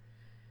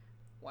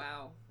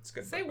 Wow. It's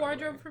good. Say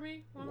wardrobe for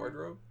me.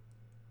 Wardrobe?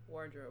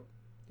 Wardrobe.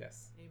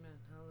 Yes. Amen.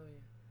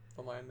 Hallelujah.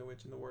 The Lion, the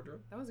Witch, and the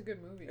Wardrobe. That was a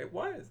good movie. It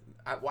was.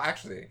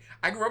 Actually,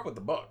 I grew up with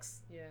the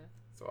books. Yeah.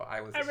 So I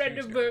read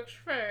the books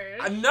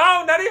first.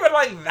 No, not even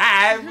like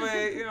that.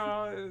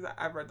 But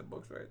I read the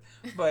books first.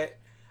 But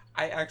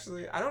I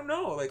don't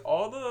know, like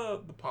all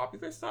the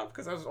popular stuff,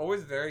 because I was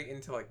always very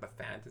into like the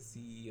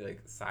fantasy,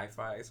 like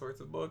sci-fi sorts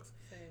of books.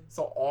 Same.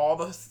 So all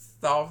the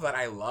stuff that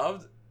I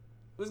loved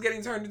was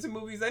getting turned into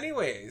movies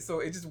anyway. So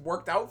it just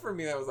worked out for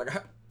me. I was like,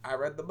 I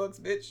read the books,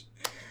 bitch.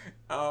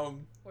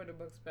 Were the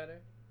books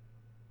better?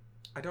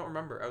 I don't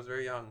remember. I was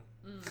very young.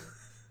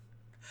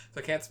 So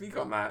I can't speak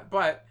on that.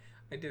 But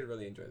I did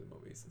really enjoy the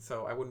movies.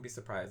 So I wouldn't be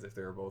surprised if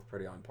they were both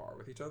pretty on par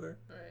with each other.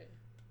 Right.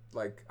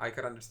 Like, I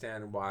could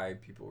understand why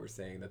people were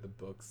saying that the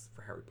books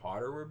for Harry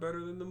Potter were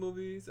better than the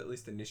movies, at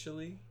least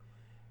initially.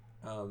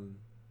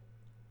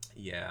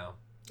 Yeah.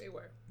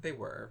 They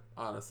were,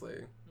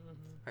 honestly.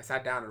 I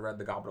sat down and read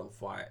the Goblet of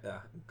Fire.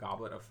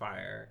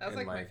 That was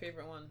like my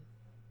favorite one.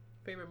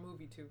 Favorite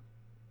movie, too.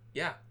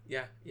 Yeah.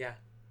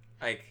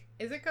 Like...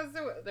 Is it because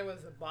there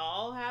was a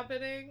ball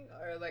happening?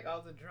 Or, like,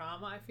 all the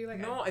drama? I feel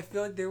like... I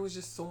feel like there was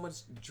just so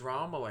much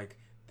drama. Like,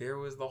 there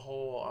was the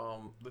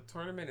whole, the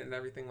tournament and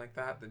everything like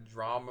that. The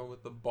drama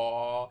with the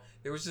ball.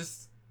 There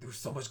was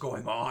so much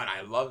going on.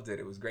 I loved it.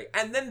 It was great.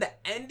 And then the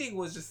ending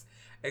was just...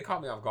 It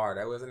caught me off guard.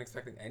 I wasn't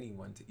expecting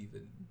anyone to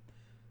even...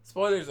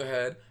 Spoilers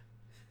ahead.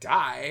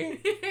 Die.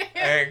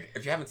 And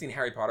if you haven't seen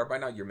Harry Potter by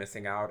now, you're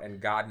missing out. And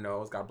God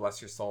knows, God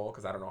bless your soul,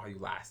 because I don't know how you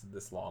lasted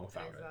this long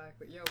without it.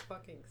 Exactly. Yo,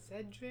 fucking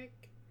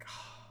Cedric.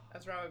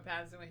 That's Robert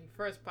Pattinson when he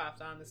first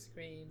popped on the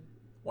screen.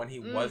 When he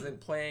wasn't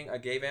playing a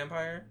gay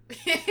vampire?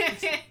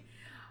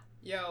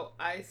 Yo,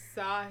 I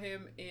saw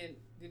him in...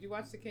 Did you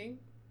watch The King?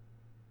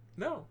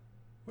 No.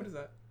 What is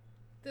that?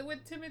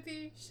 With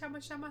Timothy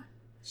Shama.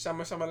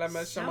 Shama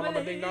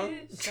Lama Ding Dong?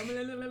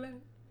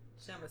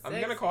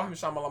 I'm gonna call him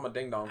Shama Lama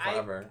Ding Dong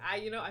forever. I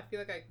feel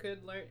like I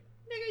could learn...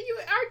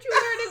 Nigga, aren't you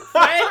learning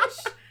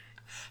French?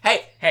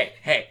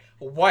 Hey.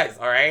 Was,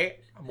 alright?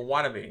 I'm a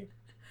wannabe.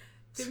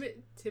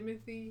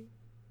 Timothy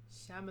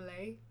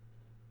Chalamet,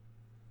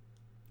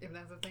 if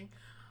that's a thing.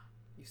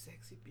 You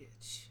sexy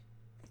bitch.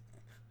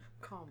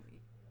 Call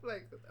me.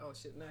 Like, oh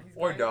shit, no.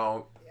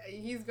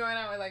 He's going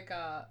out with like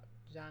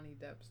Johnny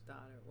Depp's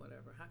daughter,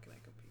 whatever. How can I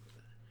compete with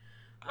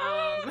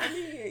that? I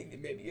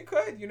mean, maybe you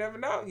could. You never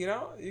know.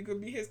 You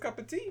could be his cup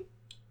of tea.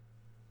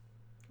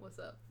 What's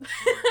up?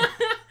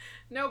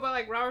 No, but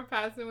like Robert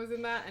Pattinson was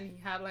in that, and he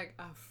had like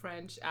a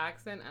French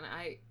accent, and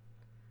I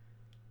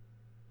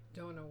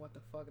don't know what the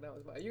fuck that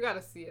was about. You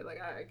gotta see it. Like,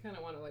 I kind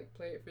of want to like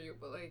play it for you,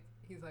 but like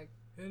he's like,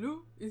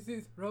 "Hello, is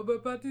this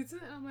Robert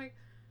Pattinson?" And I'm like,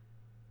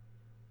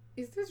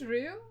 "Is this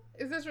real?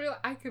 Is this real?"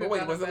 I could. But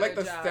wait, was it like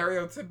the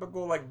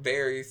stereotypical, like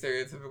very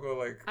stereotypical,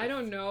 like? I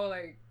don't know,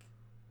 like.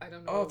 I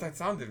don't know. Oh, that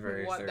sounded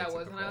very what stereotypical. That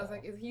was, and I was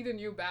like, "Is he the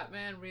new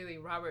Batman? Really,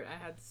 Robert?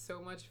 I had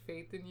so much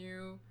faith in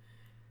you.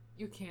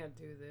 You can't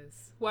do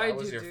this. Why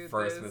did you do this?" That was your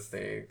first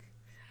mistake.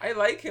 I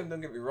like him. Don't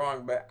get me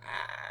wrong, but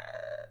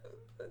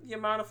the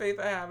amount of faith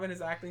I have in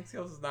his acting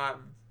skills is not.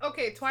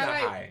 Okay,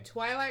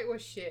 Twilight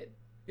was shit.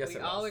 Yes,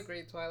 we all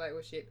agree Twilight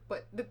was shit.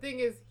 But the thing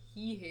is,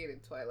 he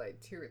hated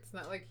Twilight too. It's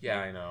not like Yeah,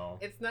 I know.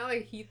 It's not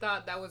like he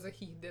thought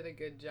he did a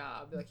good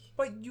job. Like,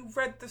 but you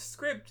read the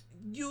script.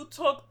 You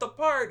took the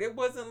part. It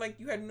wasn't like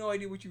you had no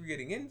idea what you were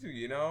getting into,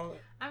 you know?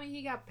 I mean,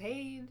 he got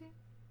paid.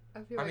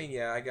 I mean,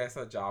 yeah, I guess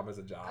a job is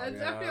a job. I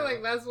feel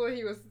like that's what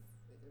he was.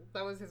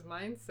 That was his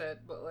mindset.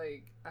 But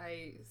like,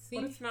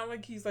 But it's not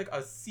like he's like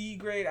a C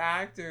grade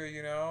actor,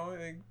 you know?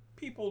 Like,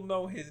 people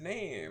know his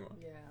name.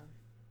 Yeah.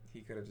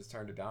 He could have just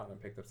turned it down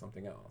and picked up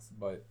something else.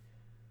 But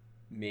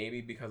maybe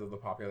because of the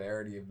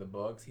popularity of the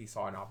books, he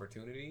saw an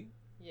opportunity.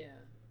 Yeah.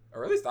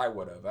 Or at least I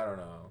would have. I don't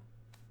know.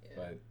 Yeah.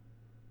 But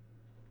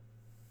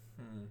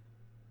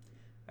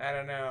I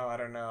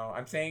don't know.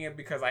 I'm saying it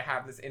because I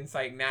have this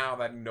insight now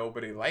that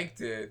nobody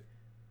liked it,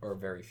 or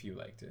very few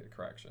liked it.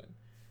 Correction,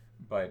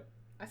 but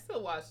I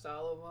still watched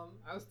all of them.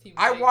 I was team.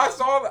 I Jacob.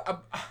 watched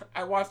all.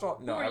 I watched all.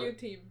 No, who are you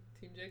team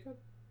Jacob?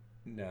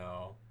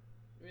 No.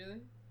 Really?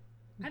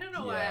 I don't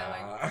know why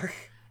I like.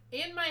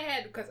 In my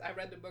head, because I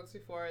read the books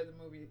before the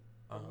movies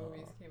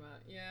came out.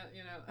 Yeah,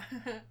 you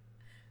know,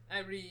 I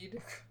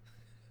read.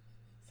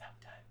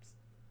 Sometimes.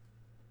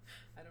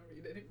 I don't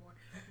read anymore.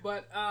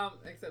 But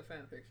except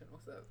fan fiction.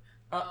 What's up?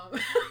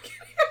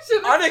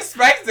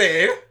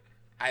 Unexpected.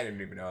 I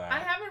didn't even know that. I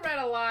haven't read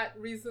a lot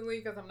recently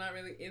because I'm not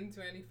really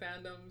into any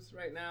fandoms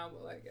right now.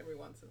 But like every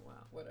once in a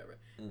while, whatever.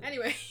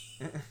 Anyway,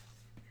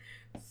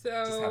 so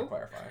just had to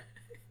clarify.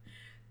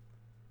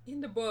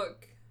 In the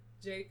book,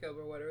 Jacob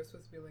or whatever was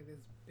supposed to be like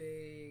this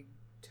big,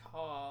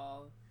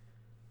 tall,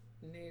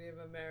 Native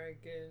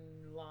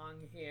American,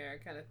 long hair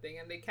kind of thing,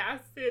 and they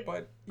casted.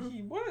 But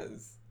he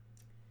was.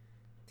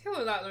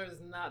 Taylor Lautner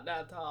is not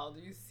that tall. Do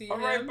you see him? All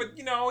right, but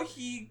you know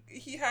he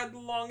had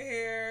long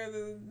hair.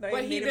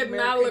 But he did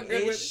not look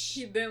good with.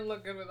 He didn't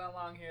look good with that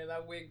long hair.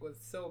 That wig was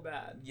so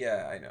bad.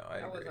 Yeah, I know.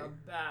 That was a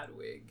bad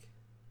wig.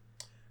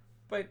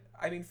 But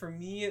I mean, for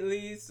me at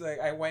least, like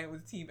I went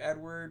with Team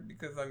Edward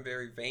because I'm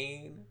very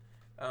vain.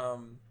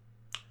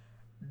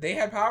 They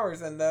had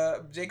powers and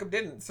Jacob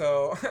didn't,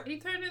 so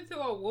he turned into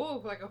a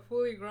wolf, like a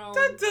fully grown.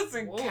 That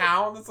doesn't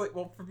count. It's like,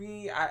 well, for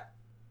me,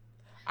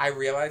 I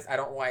realized I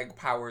don't like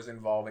powers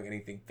involving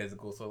anything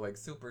physical. So like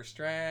super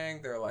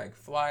strength or like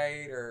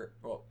flight or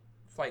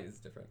flight is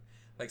different.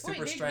 Like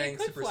super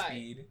strength, super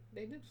speed.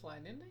 They did fly,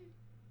 didn't they?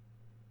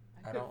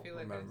 I don't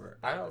remember.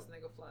 I don't. This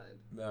nigga flied.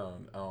 No,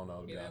 I don't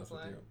know to be honest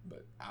with you.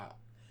 But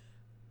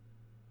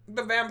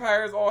the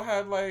vampires all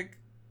had like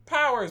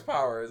powers.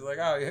 Like,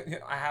 oh,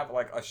 I have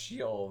like a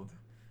shield.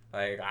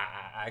 Like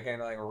I can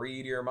like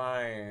read your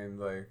mind.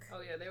 Like, oh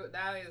yeah,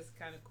 that is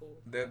kind of cool.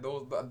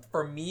 Those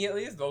for me at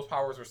least, those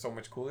powers were so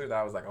much cooler that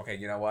I was like, okay,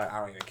 you know what? I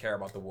don't even care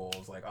about the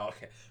wolves. Like,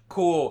 okay,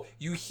 cool.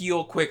 You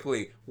heal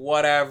quickly.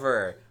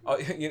 Whatever. Oh,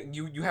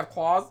 you have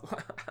claws.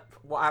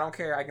 Well, I don't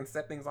care. I can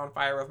set things on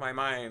fire with my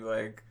mind.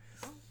 Like.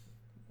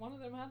 One of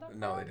them had that.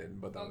 No, they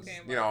didn't. But that was,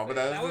 but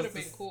that would have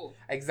been cool.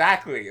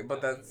 Exactly, but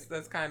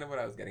that's kind of what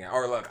I was getting at.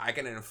 Or look, I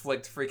can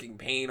inflict freaking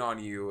pain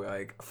on you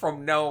like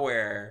from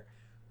nowhere.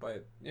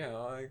 But you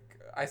know, like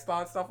I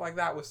thought stuff like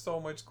that was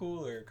so much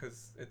cooler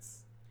because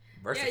it's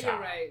versatile.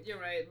 Yeah, you're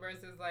right.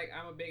 Versus like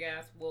I'm a big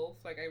ass wolf.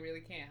 Like I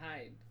really can't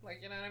hide. Like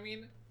you know what I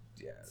mean?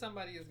 Yeah.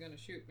 Somebody is gonna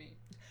shoot me.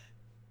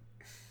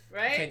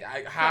 Right?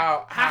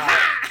 How?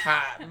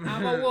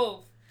 I'm a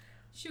wolf.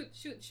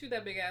 Shoot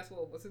that big ass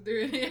wolf. What's it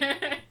doing here?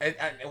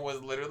 It was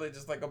literally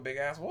just like a big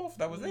ass wolf.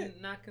 That was it.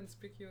 Not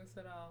conspicuous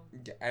at all.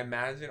 Yeah,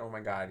 imagine, oh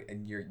my god,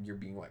 and you're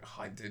being like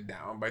hunted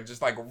down by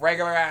just like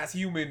regular ass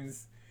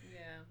humans. Yeah.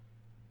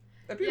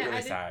 That'd be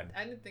really sad.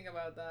 I didn't think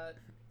about that.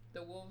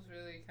 The wolves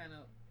really kind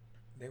of.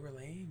 They were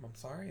lame. I'm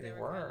sorry, they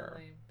were. Kind of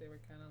lame. They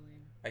were kind of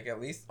lame. Like at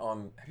least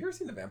on. Have you ever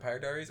seen the Vampire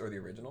Diaries or the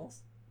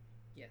originals?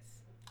 Yes.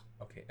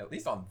 Okay, at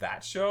least on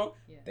that show,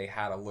 they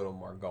had a little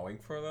more going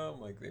for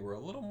them. Like, they were a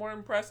little more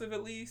impressive,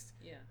 at least.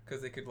 Yeah.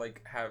 Because they could,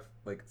 like, have,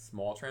 like,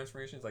 small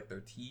transformations, like their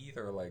teeth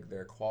or, like,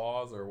 their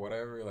claws or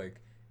whatever.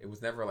 Like, it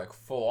was never, like,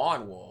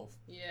 full-on wolf.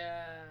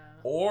 Yeah.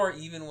 Or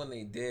even when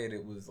they did,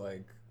 it was,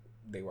 like,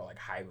 they were, like,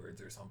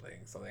 hybrids or something.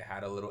 So they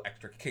had a little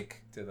extra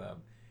kick to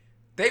them.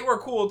 They were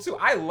cool, too.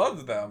 I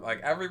loved them. Like,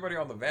 everybody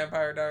on the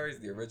Vampire Diaries,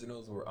 the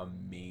originals were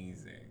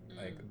amazing.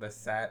 Like, the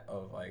set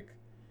of, like...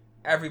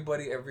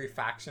 Everybody, every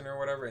faction or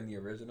whatever in the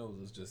originals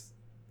was just,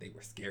 they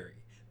were scary.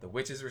 The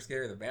witches were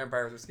scary, the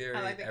vampires were scary.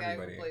 I like the guy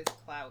who plays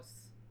Klaus.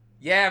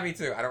 Yeah, me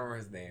too. I don't remember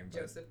his name.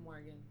 Joseph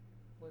Morgan.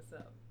 What's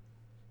up?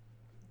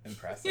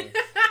 Impressive.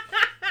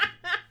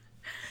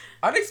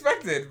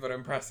 Unexpected, but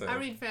impressive. I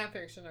read fan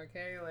fiction,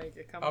 okay? Like,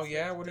 it comes. Oh,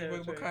 yeah? What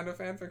kind of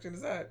fan fiction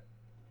is that?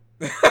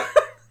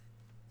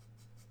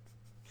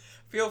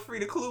 Feel free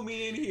to clue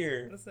me in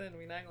here. Listen,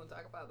 we're not going to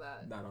talk about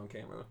that. Not on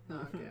camera.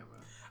 Not on camera.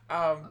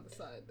 On the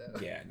side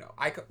though. Yeah, no.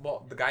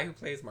 The guy who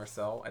plays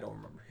Marcel, I don't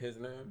remember his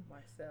name.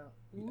 Marcel.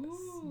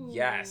 Ooh.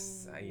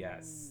 Yes.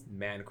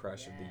 Man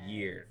crush of the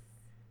year.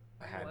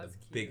 I had the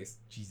biggest,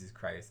 Jesus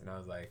Christ, and I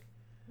was like,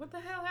 what the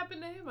hell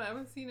happened to him? I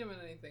haven't seen him in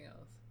anything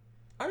else.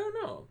 I don't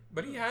know,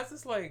 but he has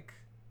this like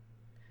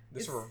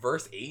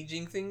reverse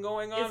aging thing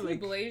going on. Is he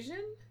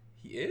Blasian?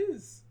 He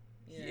is.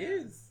 Yeah. He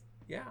is.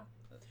 Yeah.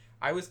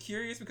 I was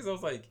curious because I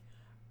was like,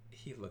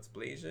 he looks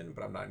Blasian,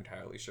 but I'm not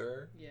entirely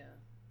sure. Yeah.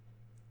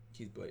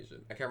 He's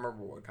Blasian. I can't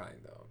remember what kind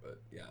though,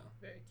 but yeah.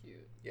 Very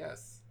cute.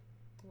 Yes.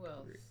 Who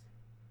else? Agreed.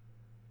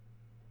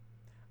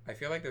 I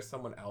feel like there's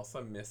someone else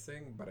I'm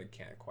missing, but I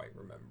can't quite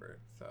remember.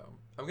 So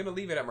I'm gonna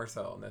leave it at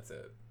Marcel, and that's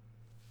it.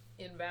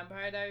 In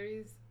Vampire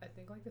Diaries, I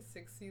think like the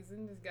 6th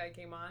season, this guy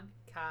came on.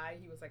 Kai,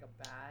 he was like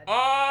a bad.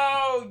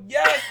 Oh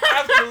yes,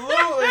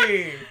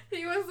 absolutely.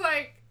 He was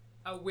like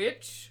a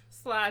witch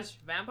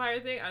 / vampire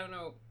thing. I don't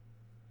know.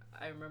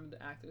 I remember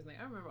the actor's name.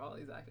 I remember all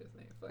these actors'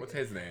 names. Like, what's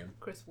his name?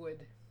 Chris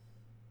Wood.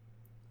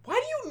 Why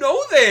do you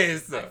know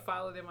this? I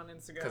followed him on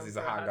Instagram. Because he's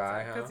a hot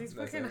guy, huh? Because he's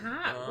fucking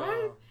hot.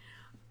 Oh.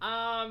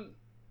 What?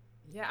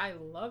 Yeah, I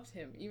loved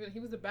him. Even he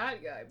was a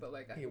bad guy, but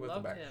like I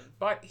loved him.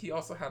 But he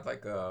also had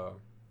like a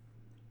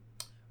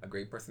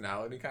great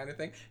personality kind of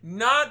thing.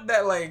 Not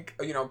that like,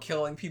 you know,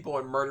 killing people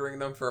and murdering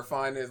them for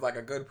fun is like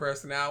a good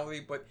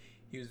personality, but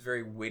he was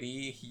very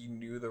witty. He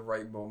knew the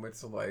right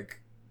moments to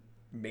like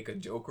make a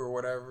joke or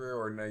whatever,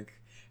 or like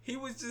he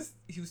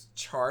was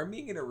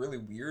charming in a really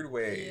weird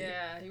way.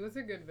 Yeah, he was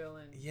a good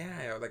villain.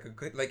 Yeah, like a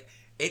good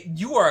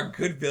you are a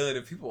good villain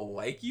if people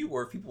like you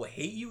or if people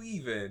hate you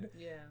even.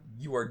 Yeah.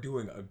 You are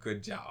doing a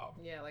good job.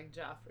 Yeah, like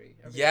Joffrey.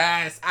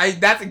 Yes,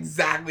 that's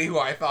exactly who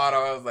I thought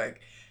of. I was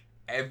like,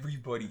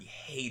 everybody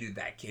hated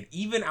that kid,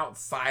 even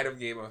outside of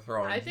Game of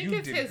Thrones. I think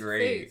it's his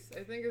face.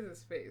 I think it's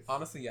his face.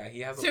 Honestly, yeah, he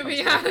has a to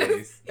be punchable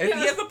honest, face.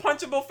 He has a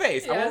punchable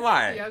face. I won't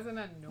lie. He has an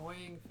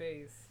annoying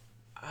face.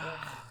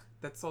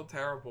 That's so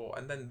terrible.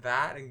 And then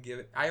that and give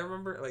it. I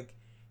remember like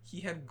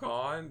he had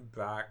gone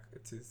back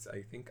to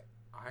I think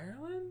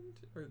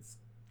Ireland or it's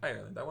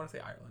Ireland. I want to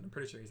say Ireland. I'm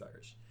pretty sure he's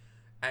Irish,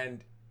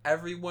 and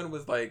everyone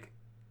was like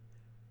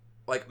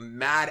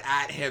mad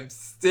at him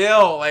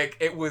still. Like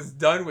it was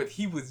done with.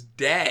 He was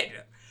dead.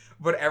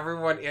 But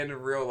everyone in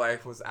real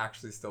life was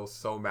actually still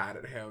so mad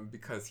at him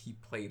because he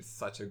played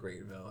such a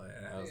great villain.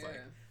 And I was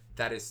like,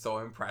 that is so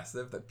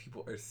impressive that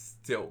people are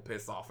still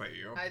pissed off at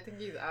you. I think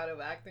he's out of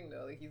acting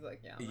though. Like he's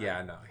like,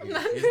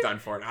 he's done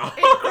for now.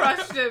 It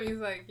crushed him. He's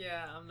like,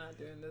 yeah, I'm not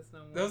doing this no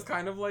more. That was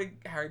kind of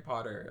like Harry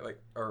Potter,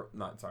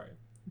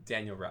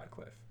 Daniel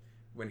Radcliffe.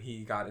 When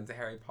he got into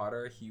Harry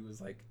Potter, he was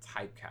like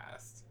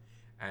typecast,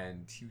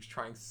 and he was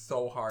trying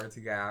so hard to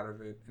get out of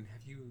it. And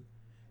have you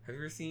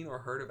ever seen or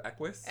heard of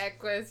Equus?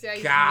 Equus, yeah,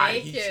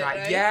 he tried.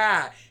 Right?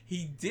 Yeah,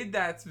 he did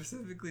that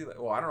specifically.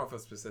 Well, I don't know if it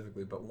was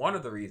specifically, but one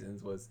of the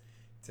reasons was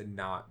to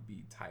not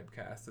be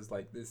typecast as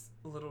like this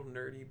little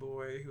nerdy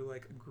boy who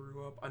like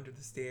grew up under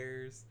the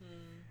stairs.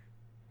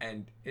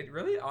 And it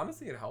really,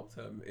 honestly, it helped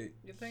him.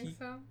 You think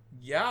so?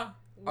 Yeah.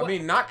 What? I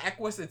mean, not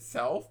Equus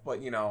itself,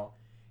 but you know,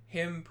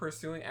 him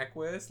pursuing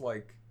Equus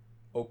like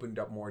opened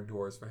up more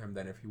doors for him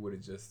than if he would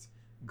have just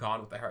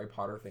gone with the Harry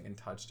Potter thing and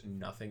touched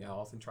nothing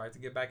else and tried to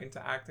get back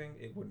into acting.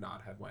 It would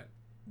not have went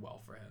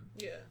well for him.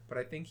 Yeah. But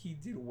I think he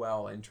did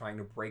well in trying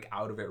to break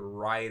out of it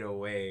right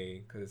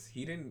away because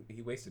he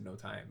wasted no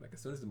time. Like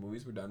as soon as the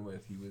movies were done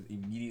with, he was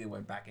immediately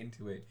went back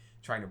into it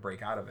trying to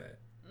break out of it.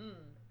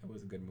 It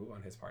was a good move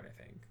on his part,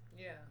 I think.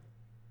 Yeah.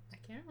 I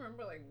can't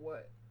remember like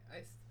what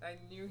I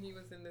knew he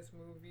was in this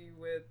movie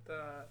with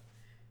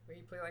where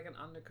he played like an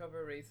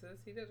undercover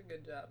racist. He did a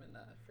good job in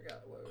that. I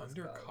forgot what it was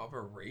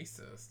Undercover called.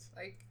 Racist?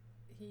 Like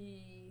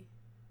he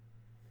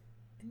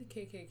in the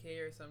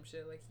KKK or some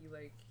shit. Like he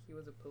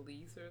was a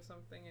police or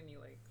something, and he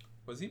like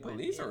was he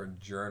police or a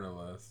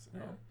journalist?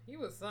 No, he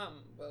was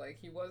something, but like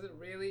he wasn't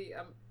really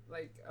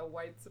like a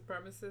white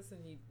supremacist,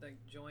 and he like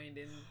joined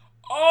in.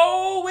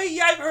 Oh wait,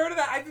 yeah, I've heard of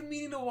that. I've been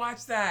meaning to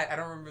watch that. I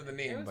don't remember the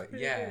name, but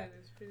yeah, good. It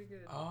was pretty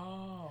good.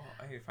 Oh,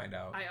 I need to find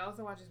out. I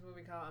also watched this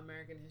movie called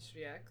American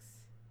History X.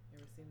 You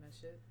ever seen that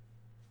shit?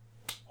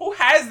 Who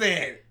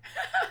hasn't?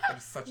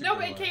 No,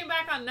 but it came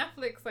back on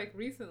Netflix like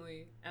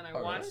recently, and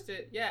I watched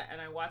it. Yeah, and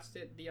I watched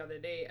it the other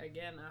day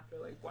again after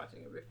like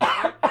watching it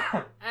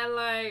before. And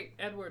like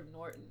Edward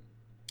Norton,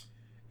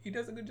 he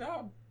does a good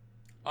job.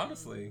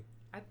 Honestly,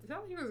 I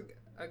thought he was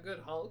a good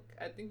Hulk.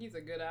 I think he's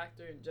a good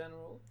actor in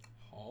general.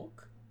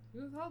 Hulk? He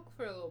was Hulk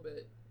for a little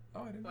bit.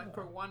 Oh, I didn't know. Like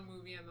for one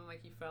movie, and then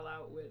like he fell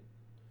out with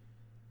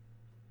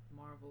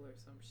Marvel or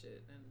some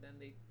shit, and then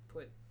they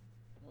put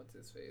what's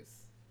his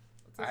face.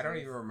 I don't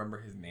even remember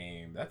his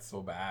name. That's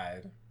so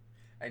bad.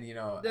 And you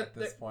know, at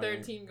this point,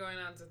 13 going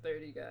on to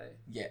 30 guy.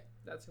 Yeah,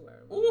 that's who I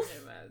remember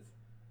him as.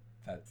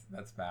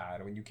 That's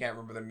bad. When you can't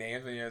remember the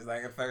names when you're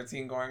like a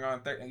 13 going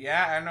on 30.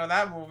 Yeah, I know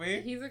that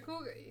movie. He's a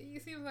cool. He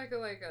seems like a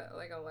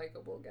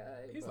likable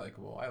guy. He's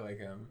likable. I like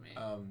him.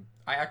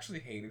 I actually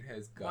hated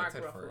his guts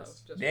at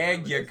first. Just there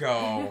you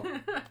go.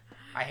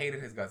 I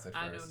hated his guts at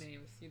first. I know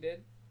names. You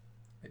did?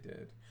 I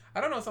did.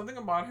 I don't know, something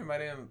about him I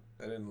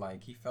didn't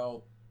like. He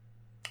felt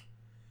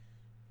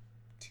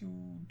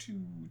too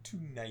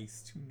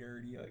nice, too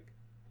nerdy. Like,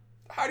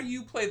 how do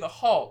you play the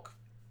Hulk?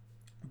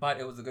 But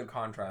it was a good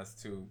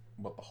contrast to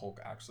what the Hulk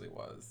actually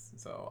was.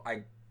 So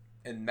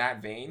in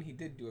that vein, he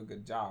did do a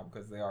good job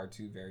because they are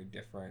two very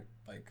different,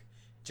 like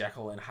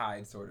Jekyll and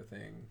Hyde sort of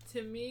thing.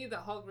 To me, the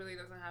Hulk really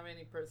doesn't have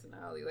any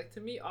personality. Like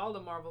to me, all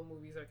the Marvel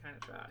movies are kind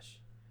of trash.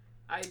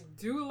 I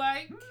do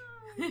like.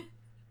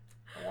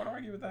 I won't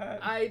argue with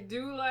that. I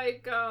do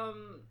like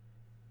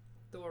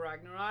Thor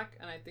Ragnarok,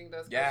 and I think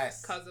that's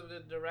because of the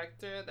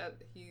director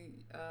that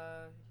he's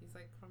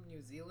like from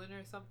New Zealand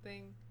or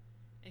something,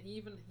 and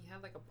he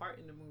had like a part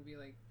in the movie,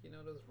 like, you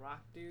know, those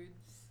rock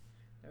dudes.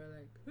 They're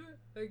like,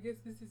 I guess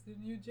this is the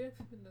new Jeff,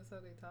 and that's how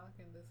they talk,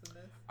 and this and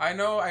this. I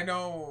know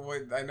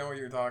what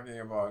you're talking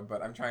about,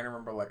 but I'm trying to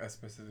remember like a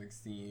specific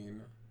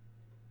scene.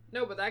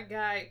 No, but that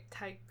guy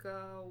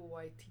Taika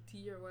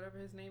Waititi or whatever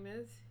his name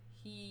is,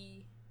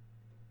 he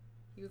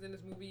was in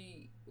this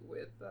movie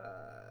with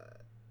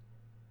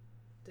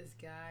this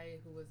guy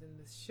who was in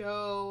this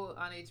show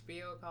on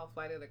HBO called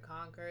Flight of the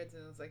Conchords,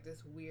 and it was like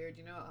this weird,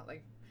 you know,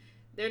 like,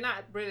 they're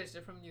not British,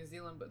 they're from New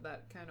Zealand, but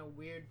that kind of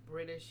weird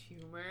British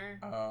humor.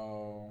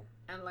 Oh.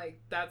 And like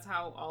that's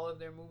how all of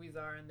their movies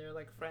are, and they're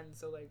like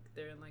friends, so like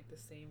they're in like the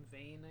same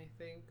vein, I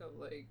think, of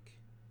like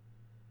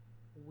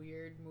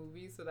weird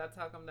movies. So that's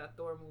how come that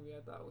Thor movie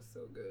I thought was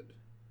so good.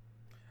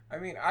 I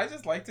mean, I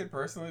just liked it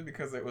personally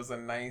because it was a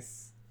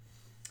nice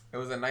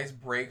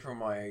break from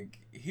like,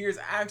 here's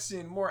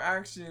action, more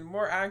action,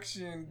 more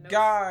action. No.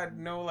 God,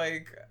 no,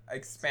 like,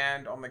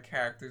 expand on the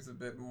characters a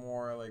bit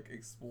more, like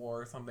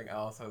explore something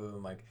else other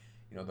than like,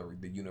 you know,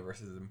 the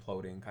universe is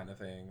imploding kind of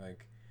thing.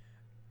 Like,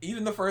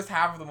 even the first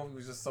half of the movie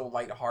was just so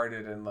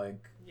lighthearted and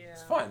like,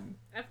 it's fun.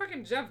 And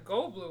fucking Jeff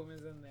Goldblum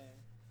is in there,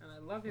 and I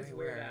love his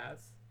weird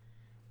ass.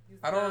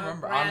 I don't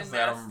remember. Honestly,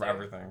 I don't remember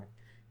everything.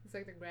 He's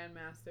like the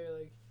Grandmaster,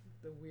 like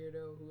the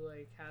weirdo who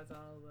like has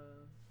all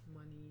the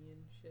money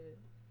and shit.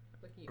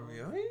 Like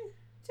really?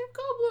 Jeff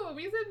Goldblum,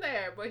 he's in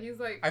there, but he's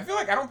like. I feel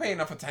like I don't pay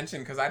enough attention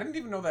because I didn't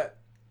even know that.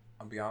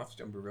 I'll be honest,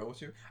 I'm be real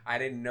with you. I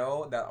didn't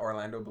know that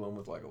Orlando Bloom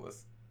was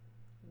Legolas.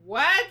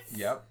 What?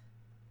 Yep.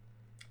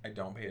 I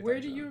don't pay attention. Where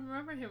do you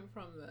remember him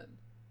from then?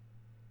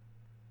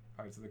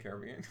 Pirates of the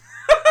Caribbean.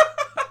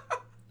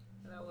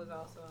 That was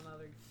also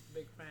another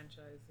big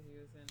franchise that he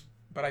was in.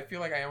 But I feel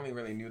like I only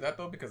really knew that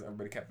though because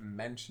everybody kept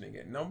mentioning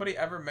it. Nobody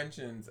ever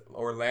mentions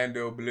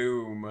Orlando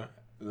Bloom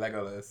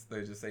Legolas.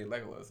 They just say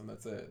Legolas and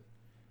that's it.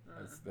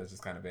 That's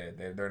just kind of it.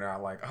 They're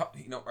not like, oh,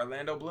 you know,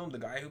 Orlando Bloom, the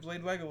guy who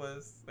played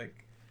Legolas.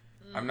 Like,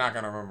 I'm not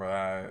gonna remember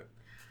that.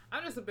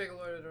 I'm just a big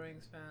Lord of the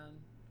Rings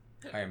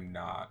fan. I am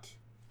not.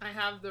 I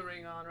have the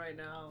ring on right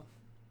now.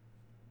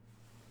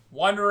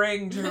 One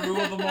ring to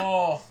rule them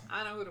all.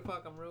 I know who the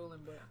fuck I'm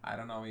ruling, but I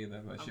don't know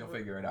either, but she'll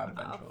figure it out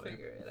eventually. I'll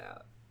figure it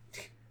out.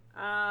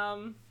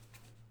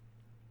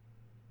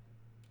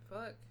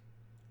 Fuck.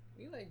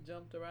 We like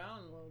jumped around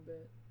a little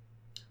bit.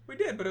 We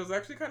did, but it was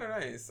actually kind of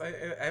nice.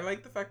 I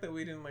like the fact that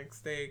we didn't like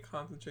stay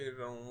concentrated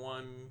on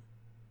one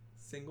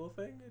single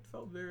thing. It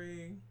felt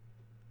very,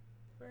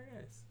 very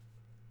nice.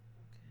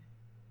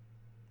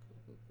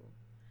 Okay. Cool.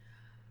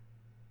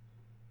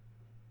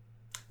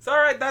 So,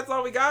 alright, that's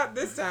all we got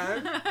this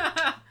time.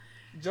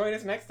 Join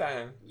us next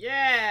time.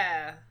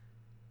 Yeah.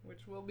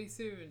 Which will be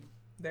soon.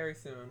 Very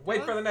soon.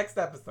 Wait for the next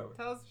episode.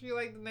 Tell us if you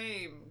like the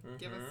name.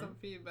 Give us some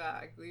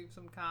feedback. Leave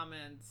some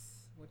comments.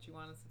 What you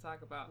want us to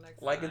talk about next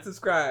time. Like and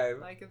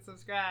subscribe.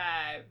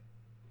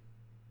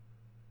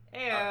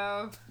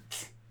 Ayo.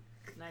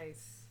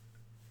 Nice.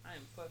 I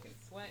am fucking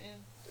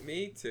sweating.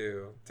 Me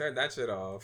too. Turn that shit off.